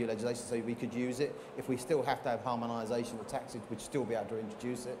part of EU legislation, so we could use it. If we still have to have harmonisation of taxes, we'd still be able to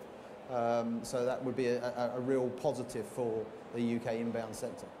introduce it. So that would be a real positive for the UK inbound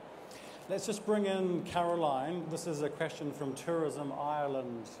sector. Let's just bring in Caroline. This is a question from Tourism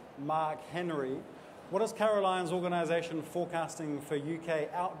Ireland. Mark Henry. What is Caroline's organisation forecasting for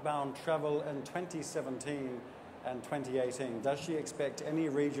UK outbound travel in 2017 and 2018? Does she expect any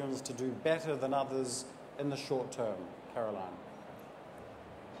regions to do better than others in the short term? Caroline.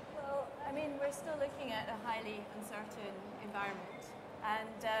 Well, we're still looking at a highly uncertain environment. And,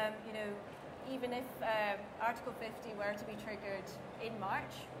 even if Article 50 were to be triggered in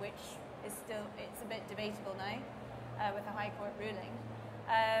March, which is it's a bit debatable now with a High Court ruling,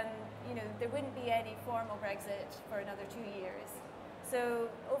 there wouldn't be any formal Brexit for another 2 years. So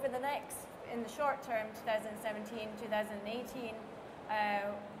over the next in the short term, 2017, 2018,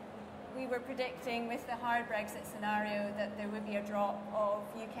 we were predicting with the hard Brexit scenario that there would be a drop of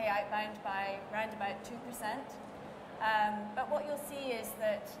UK outbound by around about 2%. But what you'll see is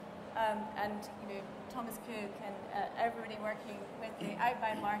that, and Thomas Cook and everybody working with the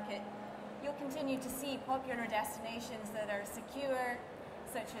outbound market, you'll continue to see popular destinations that are secure,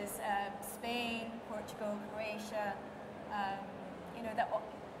 such as Spain, Portugal, Croatia, that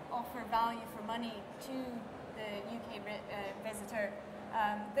offer value for money to the UK visitor.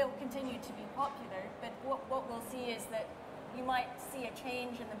 They'll continue to be popular, but what we'll see is that you might see a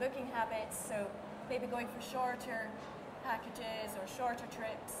change in the booking habits, so maybe going for shorter packages or shorter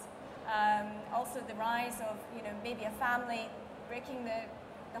trips. Also the rise of maybe a family breaking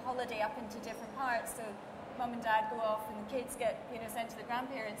the holiday up into different parts, so mum and dad go off and the kids get sent to the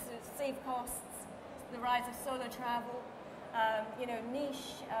grandparents, so save costs. The rise of solo travel,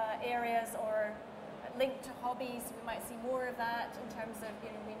 niche areas or linked to hobbies, we might see more of that in terms of,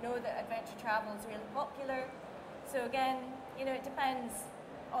 we know that adventure travel is really popular. So again, it depends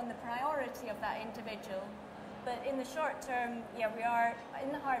on the priority of that individual. But in the short term, we are,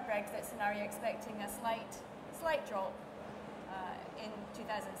 in the hard Brexit scenario, expecting a slight drop in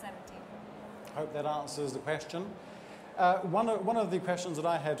 2017. Hope that answers the question. One of the questions that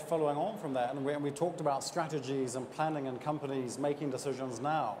I had following on from that, and we talked about strategies and planning and companies making decisions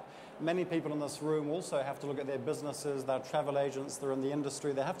now. Many people in this room also have to look at their businesses, they're travel agents, they're in the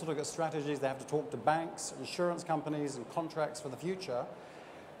industry, they have to look at strategies, they have to talk to banks, insurance companies and contracts for the future.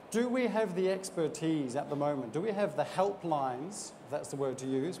 Do we have the expertise at the moment? Do we have the helplines, if that's the word to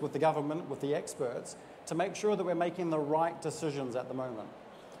use, with the government, with the experts, to make sure that we're making the right decisions at the moment?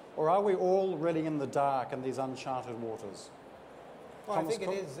 Or are we all really in the dark in these uncharted waters? Well, I think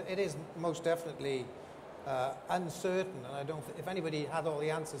it is most definitely uncertain, and I don't. If anybody had all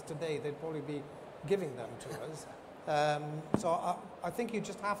the answers today, they'd probably be giving them to us. So I think you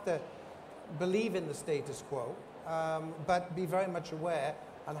just have to believe in the status quo, but be very much aware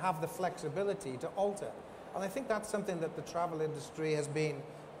and have the flexibility to alter. And I think that's something that the travel industry has been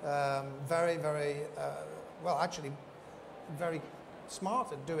very, very actually very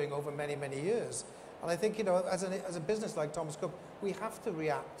smart at doing over many, many years. And I think, as a business like Thomas Cook, we have to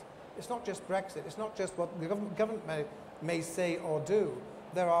react. It's not just Brexit. It's not just what the government may say or do.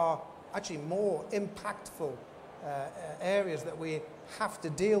 There are actually more impactful areas that we have to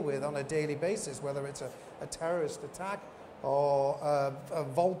deal with on a daily basis, whether it's a terrorist attack or a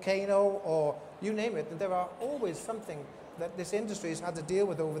volcano or you name it. There are always something that this industry has had to deal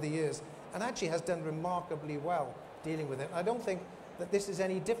with over the years and actually has done remarkably well dealing with it. I don't think that this is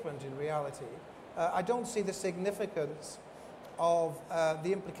any different in reality. I don't see the significance of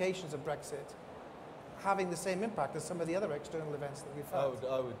the implications of Brexit having the same impact as some of the other external events that we've had.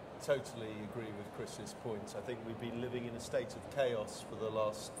 I would totally agree with Chris's points. I think we've been living in a state of chaos for the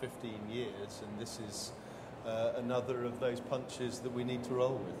last 15 years, and this is another of those punches that we need to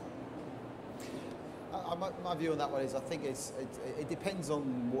roll with. My view on that one is I think it depends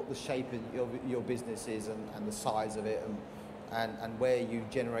on what the shape of your business is and the size of it and where you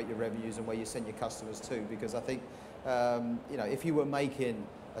generate your revenues and where you send your customers to, because I think if you were making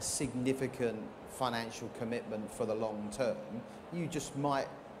a significant financial commitment for the long term, you just might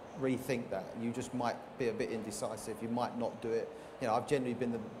rethink that. You just might be a bit indecisive. You might not do it. I've generally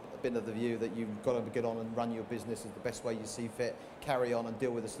been of the view that you've got to get on and run your business as the best way you see fit, carry on and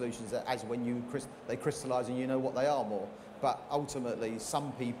deal with the solutions as when they crystallise and you know what they are more. But ultimately,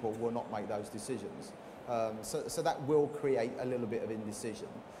 some people will not make those decisions. So that will create a little bit of indecision.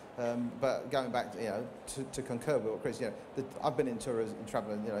 But going back, to concur with what Chris, I've been in tourism and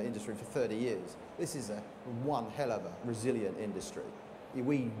travel industry for 30 years. This is one hell of a resilient industry.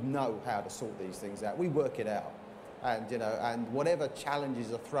 We know how to sort these things out. We work it out, and whatever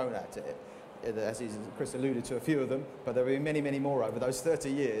challenges are thrown at it, as Chris alluded to a few of them, but there will be many, many more over those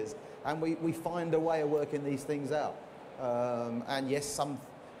 30 years, and we find a way of working these things out. And yes,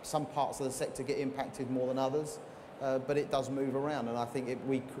 some parts of the sector get impacted more than others. But it does move around, and I think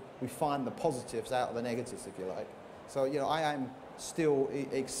we find the positives out of the negatives, if you like. So, I am still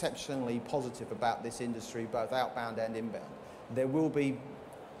exceptionally positive about this industry, both outbound and inbound. There will be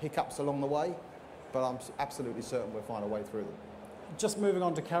hiccups along the way, but I'm absolutely certain we'll find a way through them. Just moving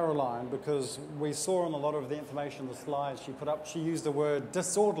on to Caroline, because we saw in a lot of the information, the slides she put up, she used the word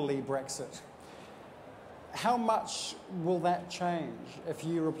disorderly Brexit. How much will that change if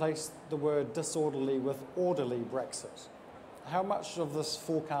you replace the word disorderly with orderly Brexit? How much of this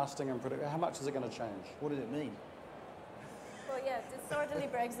forecasting and how much is it going to change? What does it mean? Well, disorderly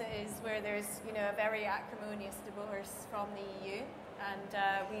Brexit is where there's a very acrimonious divorce from the EU,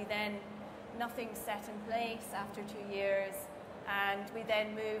 and we then nothing's set in place after 2 years, and we then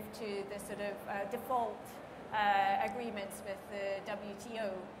move to the sort of default agreements with the WTO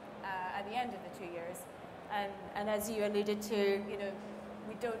at the end of the 2 years. And as you alluded to, you know,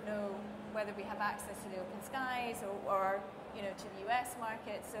 we don't know whether we have access to the open skies or you know, to the US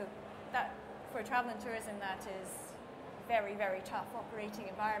market. So that, for travel and tourism, that is very, very tough operating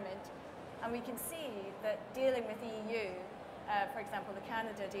environment. And we can see that dealing with the EU, for example, the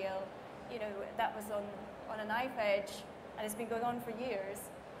Canada deal, you know, that was on a knife edge, and it's been going on for years.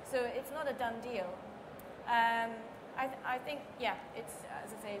 So it's not a done deal. I think, yeah, it's,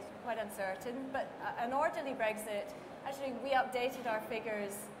 as I say, it's quite uncertain, but an orderly Brexit, actually we updated our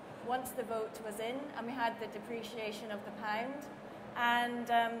figures once the vote was in and we had the depreciation of the pound. And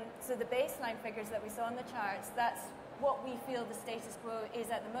so the baseline figures that we saw on the charts, that's what we feel the status quo is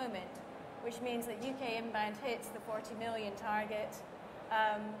at the moment, which means that UK inbound hits the 40 million target.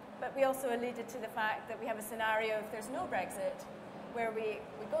 But we also alluded to the fact that we have a scenario if there's no Brexit, where we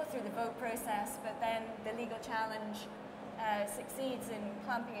go through the vote process, but then the legal challenge succeeds in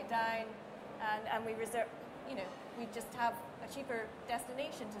clamping it down, and we reserve, you know, we just have a cheaper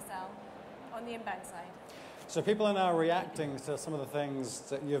destination to sell on the inbound side. So people are now reacting to some of the things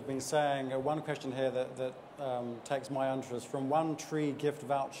that you've been saying. One question here that takes my interest from One Tree Gift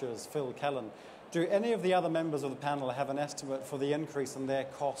Vouchers, Phil Kellen. Do any of the other members of the panel have an estimate for the increase in their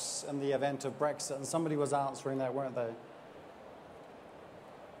costs in the event of Brexit? And somebody was answering that, weren't they?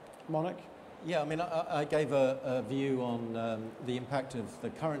 Monique? Yeah, I mean, I gave a view on the impact of the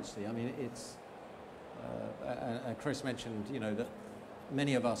currency. I mean, it's, and Chris mentioned, you know, that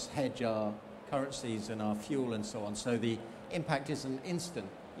many of us hedge our currencies and our fuel and so on. So the impact isn't instant.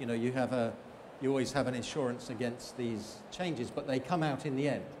 You know, you always have an insurance against these changes, but they come out in the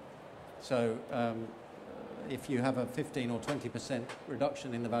end. So if you have a 15 or 20%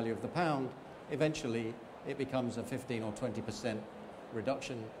 reduction in the value of the pound, eventually it becomes a 15 or 20%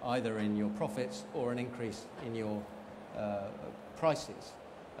 reduction either in your profits or an increase in your prices.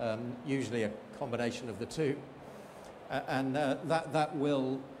 Usually a combination of the two. And that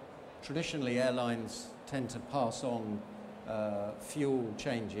will, traditionally airlines tend to pass on fuel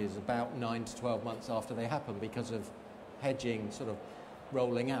changes about 9 to 12 months after they happen because of hedging sort of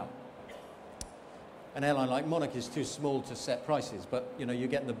rolling out. An airline like Monarch is too small to set prices, but you know, you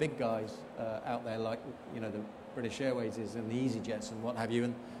get the big guys out there like, you know, the British Airways and the EasyJets and what have you,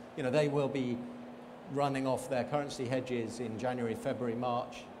 and you know, they will be running off their currency hedges in January, February,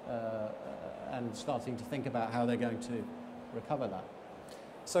 March, and starting to think about how they're going to recover that.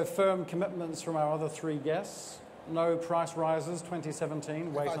 So firm commitments from our other three guests. No price rises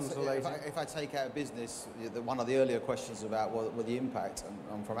 2017, wait until later. If I take out business, one of the earlier questions about what the impact,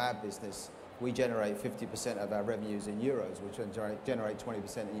 and from our business, we generate 50% of our revenues in euros, which generate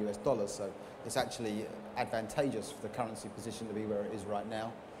 20% in US dollars. So it's actually advantageous for the currency position to be where it is right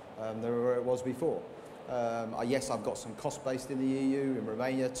now than where it was before. Yes, I've got some cost based in the EU, in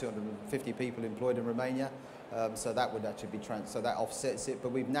Romania, 250 people employed in Romania. So that would actually be so that offsets it.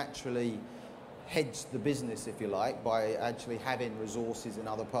 But we've naturally hedged the business, if you like, by actually having resources in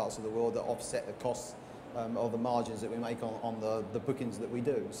other parts of the world that offset the costs of the margins that we make on the bookings that we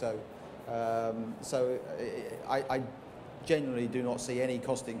do. So I generally do not see any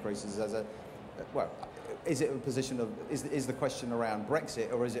cost increases as a, well, is it a position of, is the question around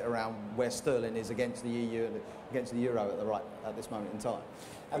Brexit, or is it around where sterling is against the EU and against the euro at this moment in time?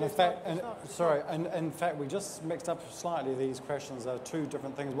 And in fact, we just mixed up slightly these questions. There are two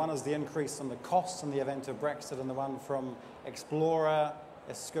different things. One is the increase in the costs in the event of Brexit, and the one from Explorer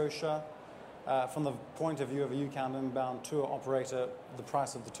Scotia. From the point of view of a UK inbound tour operator, the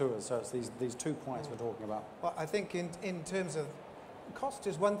price of the tours. So it's these 2 points we're talking about. Well, I think in terms of cost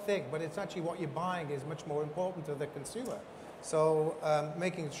is one thing, but it's actually what you're buying is much more important to the consumer. So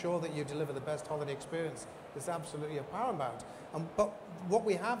making sure that you deliver the best holiday experience is absolutely paramount. But what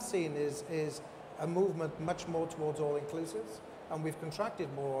we have seen is a movement much more towards all-inclusives, and we've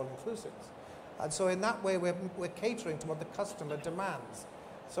contracted more all-inclusives. And so in that way, we're catering to what the customer demands.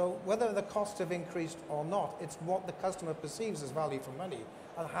 So whether the costs have increased or not, it's what the customer perceives as value for money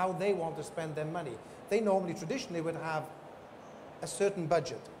and how they want to spend their money. They normally, traditionally, would have a certain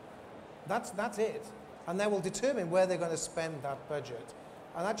budget. That's it. And they will determine where they're going to spend that budget.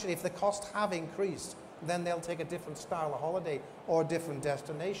 And actually, if the costs have increased, then they'll take a different style of holiday, or a different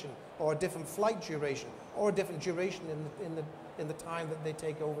destination, or a different flight duration, or a different duration in the time that they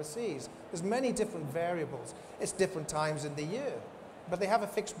take overseas. There's many different variables. It's different times in the year. But they have a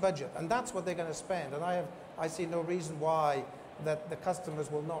fixed budget, and that's what they're going to spend. And I see no reason why that the customers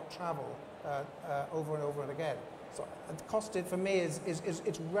will not travel over and over and again. So the cost, for me,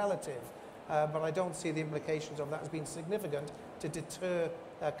 it's relative. but I don't see the implications of that as being significant to deter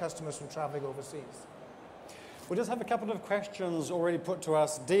customers from travelling overseas. We just have a couple of questions already put to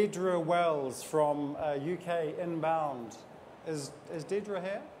us. Deidre Wells from UK Inbound. Is Deidre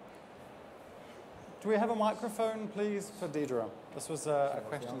here? Do we have a microphone, please, for Deidre? This was a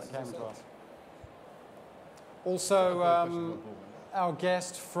question that came to us. Also, our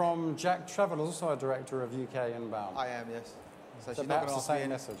guest from Jack Travel is also a director of UK Inbound. I am, yes. So So she's not perhaps going to the ask me same any,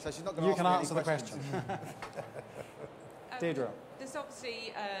 message. so she's not going to You ask can me any answer the question. Deidre. There's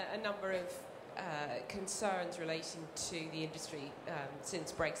obviously a number of concerns relating to the industry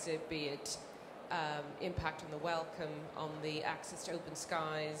since Brexit, be it impact on the welcome, on the access to open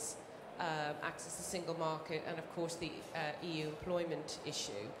skies, access to single market, and of course the EU employment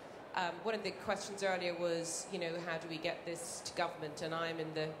issue. One of the questions earlier was, you know, how do we get this to government? And I'm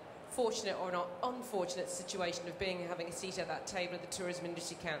in the fortunate or not unfortunate situation of having a seat at that table at the Tourism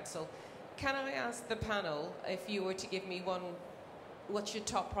Industry Council. Can I ask the panel, if you were to give me one, what's your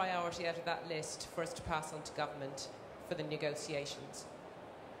top priority out of that list for us to pass on to government for the negotiations?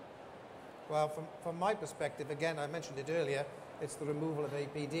 Well, from my perspective, again, I mentioned it earlier, it's the removal of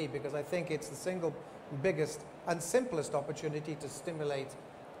APD, because I think it's the single biggest and simplest opportunity to stimulate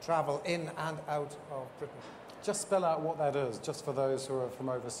travel in and out of Britain. Just spell out what that is, just for those who are from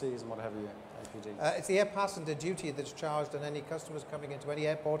overseas and what have you, APD. It's the air passenger duty that's charged on any customers coming into any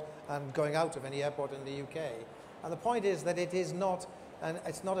airport and going out of any airport in the UK. And the point is that it is not, and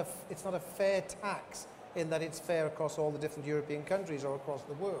it's not a fair tax in that it's fair across all the different European countries or across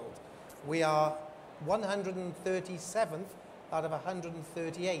the world. We are 137th out of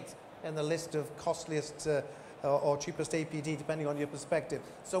 138 in the list of costliest or cheapest APD, depending on your perspective.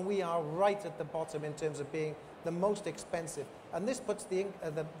 So we are right at the bottom in terms of being the most expensive. And this puts the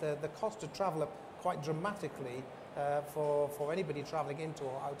cost of travel up quite dramatically for anybody travelling into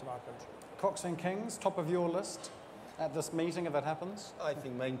or out of our country. Cox and Kings, top of your list at this meeting, if it happens? I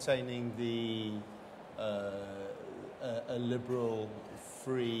think maintaining a liberal,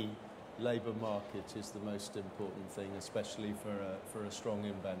 free labour market is the most important thing, especially for a strong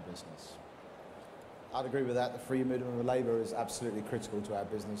inbound business. I'd agree with that. The free movement of labour is absolutely critical to our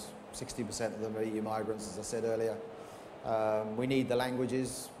business. 60% of them are EU migrants, as I said earlier. We need the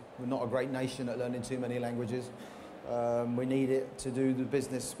languages. We're not a great nation at learning too many languages. We need it to do the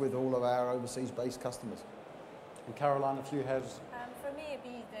business with all of our overseas-based customers. And Caroline, if you had... For me, it'd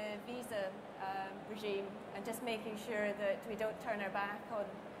be the visa regime and just making sure that we don't turn our back on,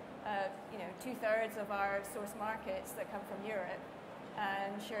 2/3 of our source markets that come from Europe,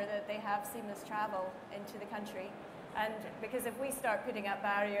 and ensure that they have seamless travel into the country. And because if we start putting up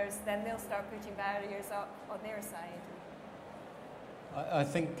barriers, then they'll start putting barriers up on their side. I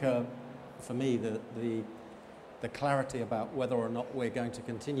think, for me, the clarity about whether or not we're going to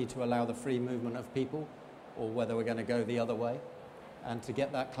continue to allow the free movement of people or whether we're going to go the other way, and to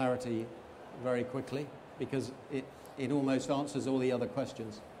get that clarity very quickly, because it almost answers all the other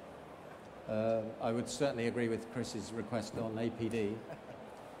questions. I would certainly agree with Chris's request on APD,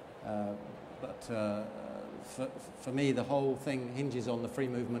 but for me the whole thing hinges on the free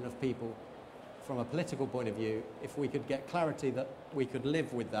movement of people. From a political point of view, if we could get clarity that we could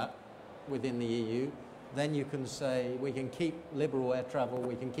live with that within the EU, then you can say we can keep liberal air travel,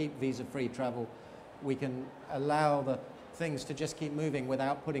 we can keep visa-free travel, we can allow the things to just keep moving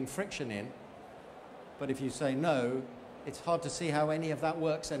without putting friction in. But if you say no, it's hard to see how any of that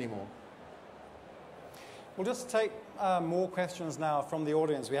works anymore. We'll just take more questions now from the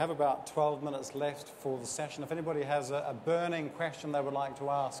audience. We have about 12 minutes left for the session. If anybody has a burning question they would like to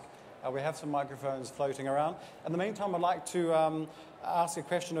ask, we have some microphones floating around. In the meantime, I'd like to ask a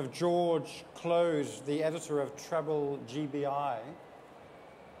question of George Clode, the editor of Travel GBI.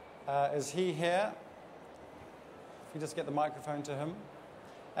 Is he here? If you just get the microphone to him.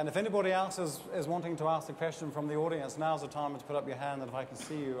 And if anybody else is wanting to ask a question from the audience, now's the time to put up your hand, and if I can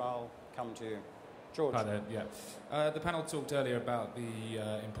see you, I'll come to you. George. Hi there, yeah. The panel talked earlier about the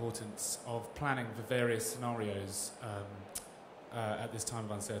importance of planning for various scenarios at this time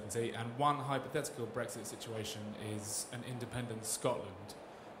of uncertainty, and one hypothetical Brexit situation is an independent Scotland.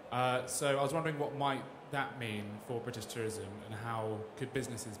 So I was wondering what might that mean for British tourism, and how could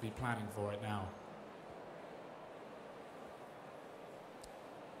businesses be planning for it now?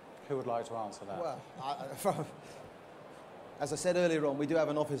 Who would like to answer that? Well, as I said earlier on, we do have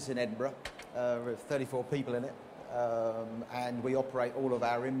an office in Edinburgh with 34 people in it, and we operate all of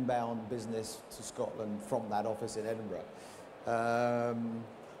our inbound business to Scotland from that office in Edinburgh. I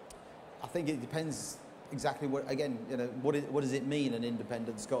think it depends exactly what does it mean, an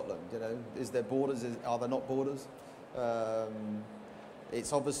independent Scotland? Is there borders? Are there not borders?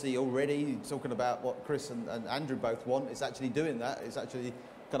 It's obviously already talking about what Chris and Andrew both want. It's actually doing that. It's actually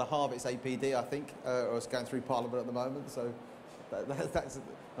going to halve its APD, I think, or it's going through Parliament at the moment. So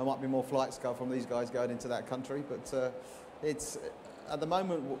there might be more flights from these guys going into that country. But it's at the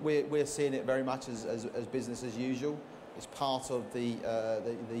moment we're seeing it very much as business as usual. It's part of the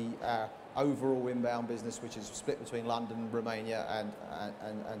overall inbound business, which is split between London, Romania,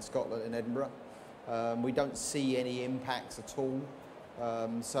 and Scotland and Edinburgh. We don't see any impacts at all.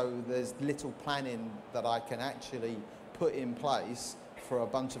 So there's little planning that I can actually put in place for a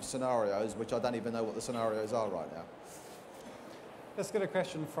bunch of scenarios, which I don't even know what the scenarios are right now. Let's get a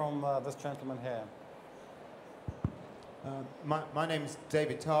question from this gentleman here. My name is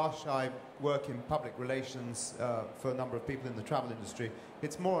David Tarsh. I work in public relations for a number of people in the travel industry.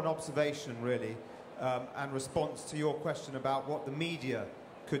 It's more an observation, really, and response to your question about what the media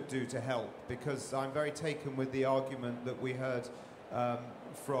could do to help, because I'm very taken with the argument that we heard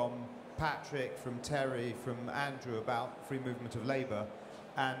from Patrick, from Terry, from Andrew about free movement of labour,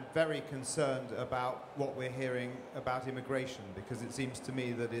 and very concerned about what we're hearing about immigration, because it seems to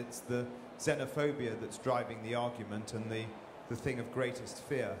me that it's the xenophobia that's driving the argument and the thing of greatest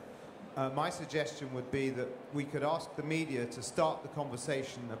fear. My suggestion would be that we could ask the media to start the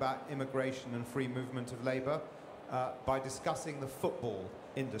conversation about immigration and free movement of labour by discussing the football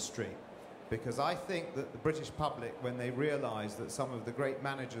industry. Because I think that the British public, when they realise that some of the great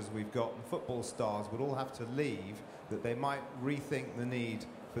managers we've got and football stars would all have to leave, that they might rethink the need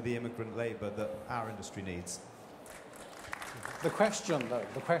for the immigrant labour that our industry needs. The question, though,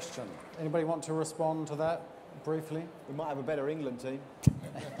 the question. Anybody want to respond to that briefly? We might have a better England team.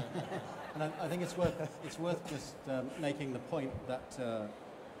 And I think it's worth just making the point that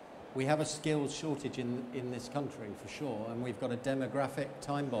we have a skills shortage in this country, for sure, and we've got a demographic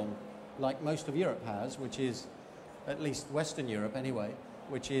time bomb, like most of Europe has, which is, at least Western Europe anyway,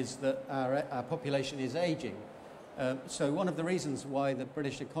 which is that our population is ageing. So one of the reasons why the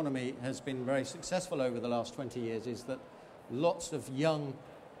British economy has been very successful over the last 20 years is that lots of young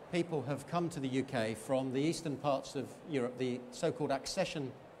people have come to the UK from the eastern parts of Europe, the so-called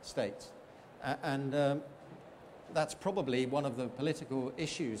accession states. And that's probably one of the political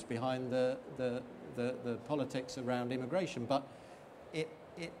issues behind the politics around immigration. But it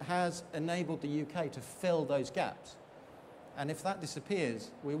has enabled the UK to fill those gaps. And if that disappears,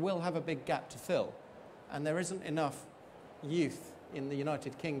 we will have a big gap to fill. And there isn't enough youth in the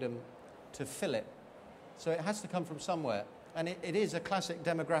United Kingdom to fill it. So it has to come from somewhere. And it is a classic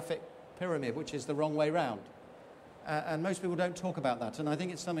demographic pyramid, which is the wrong way round. And most people don't talk about that. And I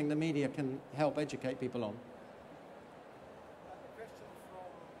think it's something the media can help educate people on. A question from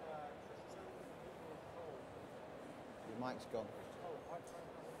Christian. Your mic's gone.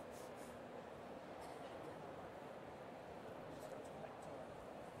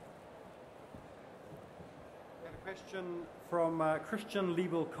 Question from Christian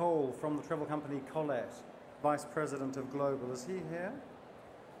Liebel-Cole from the travel company Colette, Vice President of Global. Is he here?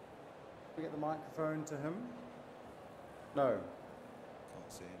 Can we get the microphone to him? No.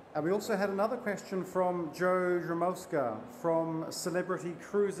 Can't see him. And we also had another question from Joe Dromowska from Celebrity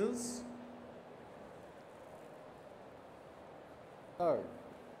Cruises. No.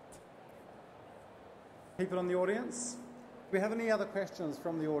 People in the audience? Do we have any other questions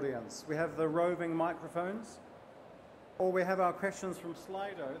from the audience? We have the roving microphones. Or we have our questions from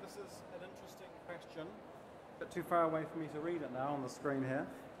Slido. This is an interesting question. A bit too far away for me to read it now on the screen here.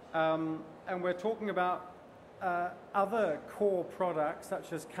 And we're talking about other core products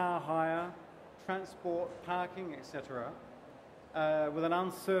such as car hire, transport, parking, etc. With an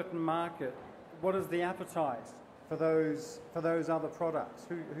uncertain market, what is the appetite for those other products?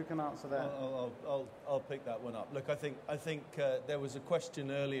 Who can answer that? I'll pick that one up. Look, I think there was a question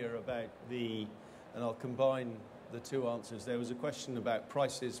earlier about and I'll combine the two answers. There was a question about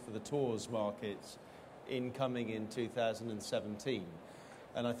prices for the tours markets incoming in 2017.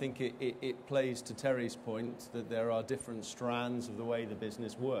 And I think it plays to Terry's point that there are different strands of the way the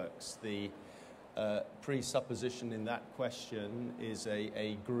business works. The presupposition in that question is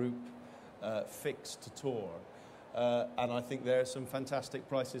a group fixed tour. And I think there are some fantastic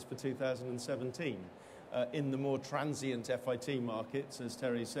prices for 2017. In the more transient FIT markets, as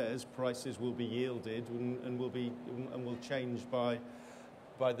Terry says, prices will be yielded and will change by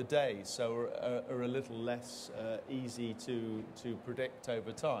the day, so are a little less easy to predict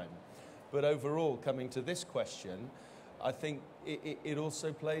over time. But overall, coming to this question, I think it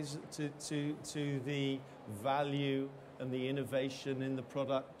also plays to the value and the innovation in the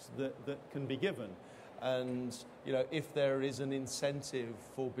product that can be given. And if there is an incentive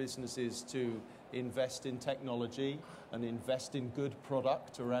for businesses to invest in technology and invest in good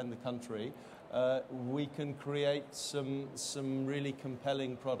product around the country, we can create some really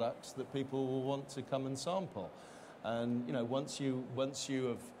compelling products that people will want to come and sample. And you know, once you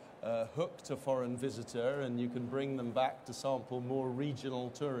have hooked a foreign visitor and you can bring them back to sample more regional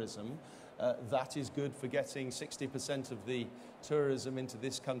tourism, that is good for getting 60% of the tourism into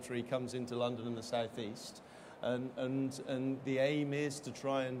this country comes into London and the southeast. And the aim is to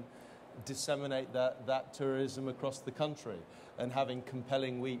try and disseminate that tourism across the country. And having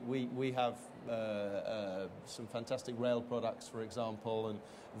compelling, we have some fantastic rail products, for example, and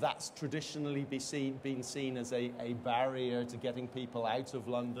that's traditionally been seen as a barrier to getting people out of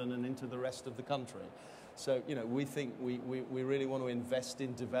London and into the rest of the country. So, you know, we think we really want to invest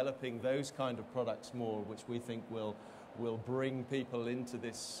in developing those kind of products more, which we think will bring people into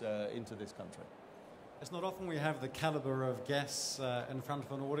this country. It's not often we have the caliber of guests in front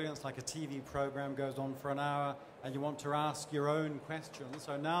of an audience, like a TV program goes on for an hour and you want to ask your own questions.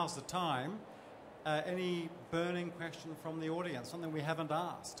 So now's the time. Any burning question from the audience, something we haven't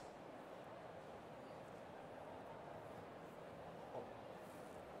asked?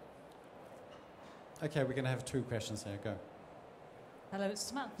 Okay, we're going to have 2 questions here. Go. Hello, it's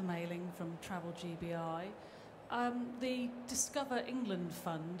Samantha Mailing from Travel GBI. The Discover England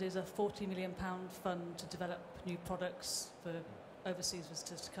Fund is a £40 million fund to develop new products for overseas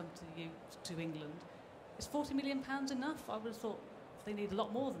visitors to come to England. Is £40 million enough? I would have thought they need a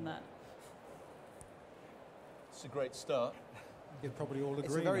lot more than that. It's a great start. You'd probably all agree.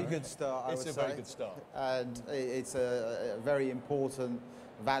 It's a very good start, I would say. It's a very good start. And it's a very important,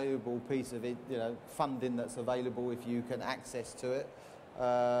 valuable piece of funding that's available if you can access to it.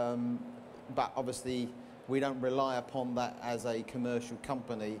 But obviously, we don't rely upon that as a commercial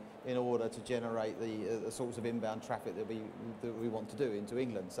company in order to generate the sorts of inbound traffic that we want to do into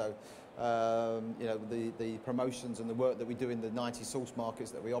England. So, the promotions and the work that we do in the 90 source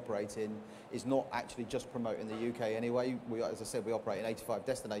markets that we operate in is not actually just promoting the UK anyway. As I said, we operate in 85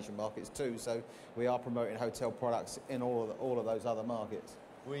 destination markets too, so we are promoting hotel products in all of those other markets.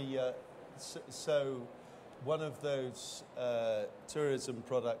 So one of those tourism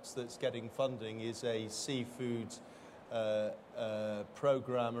products that's getting funding is a seafood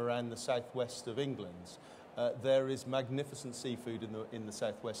program around the southwest of England. There is magnificent seafood in the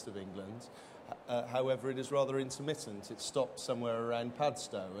southwest of England. However, it is rather intermittent. It stops somewhere around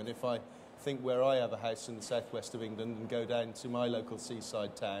Padstow. And if I think where I have a house in the southwest of England and go down to my local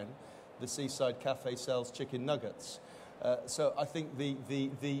seaside town, the Seaside Cafe sells chicken nuggets. So I think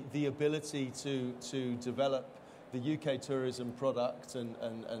the ability to develop the UK tourism product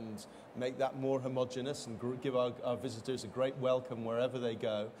and make that more homogenous and give our visitors a great welcome wherever they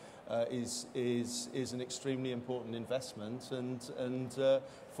go is an extremely important investment, and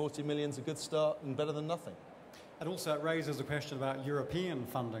 40 million is a good start and better than nothing. And also it raises a question about European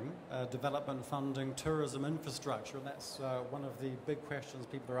funding, development funding, tourism infrastructure, and that's one of the big questions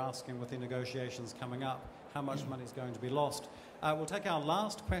people are asking with the negotiations coming up. How much money is going to be lost? We'll take our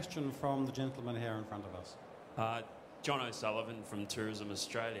last question from the gentleman here in front of us. John O'Sullivan from Tourism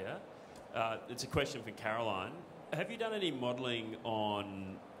Australia. It's a question for Caroline. Have you done any modelling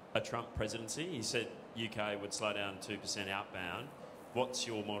on a Trump presidency? You said UK would slow down 2% outbound. What's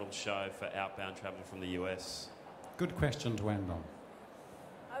your model show for outbound travel from the US? Good question to end on.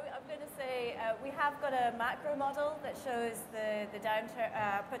 I'm going to say we have got a macro model that shows the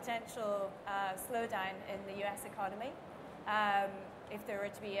potential slowdown in the US economy if there were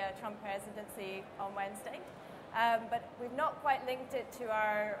to be a Trump presidency on Wednesday. But we've not quite linked it to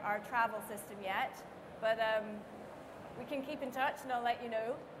our travel system yet. But we can keep in touch and I'll let you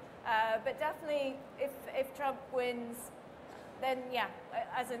know. But definitely, if Trump wins, then yeah,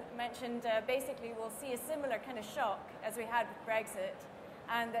 as I mentioned, basically we'll see a similar kind of shock as we had with Brexit,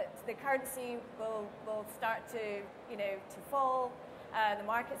 and that the currency will start to fall, the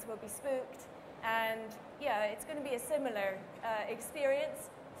markets will be spooked, and yeah, it's going to be a similar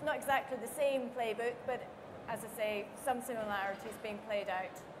experience. It's not exactly the same playbook, but as I say, some similarities being played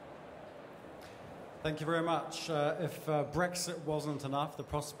out. Thank you very much. If Brexit wasn't enough, the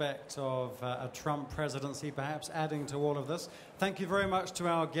prospect of a Trump presidency perhaps adding to all of this. Thank you very much to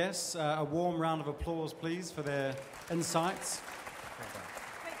our guests. A warm round of applause, please, for their insights.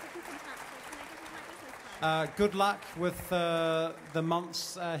 Good luck with the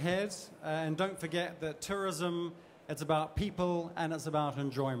months ahead. And don't forget that tourism, it's about people and it's about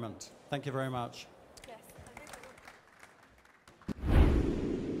enjoyment. Thank you very much.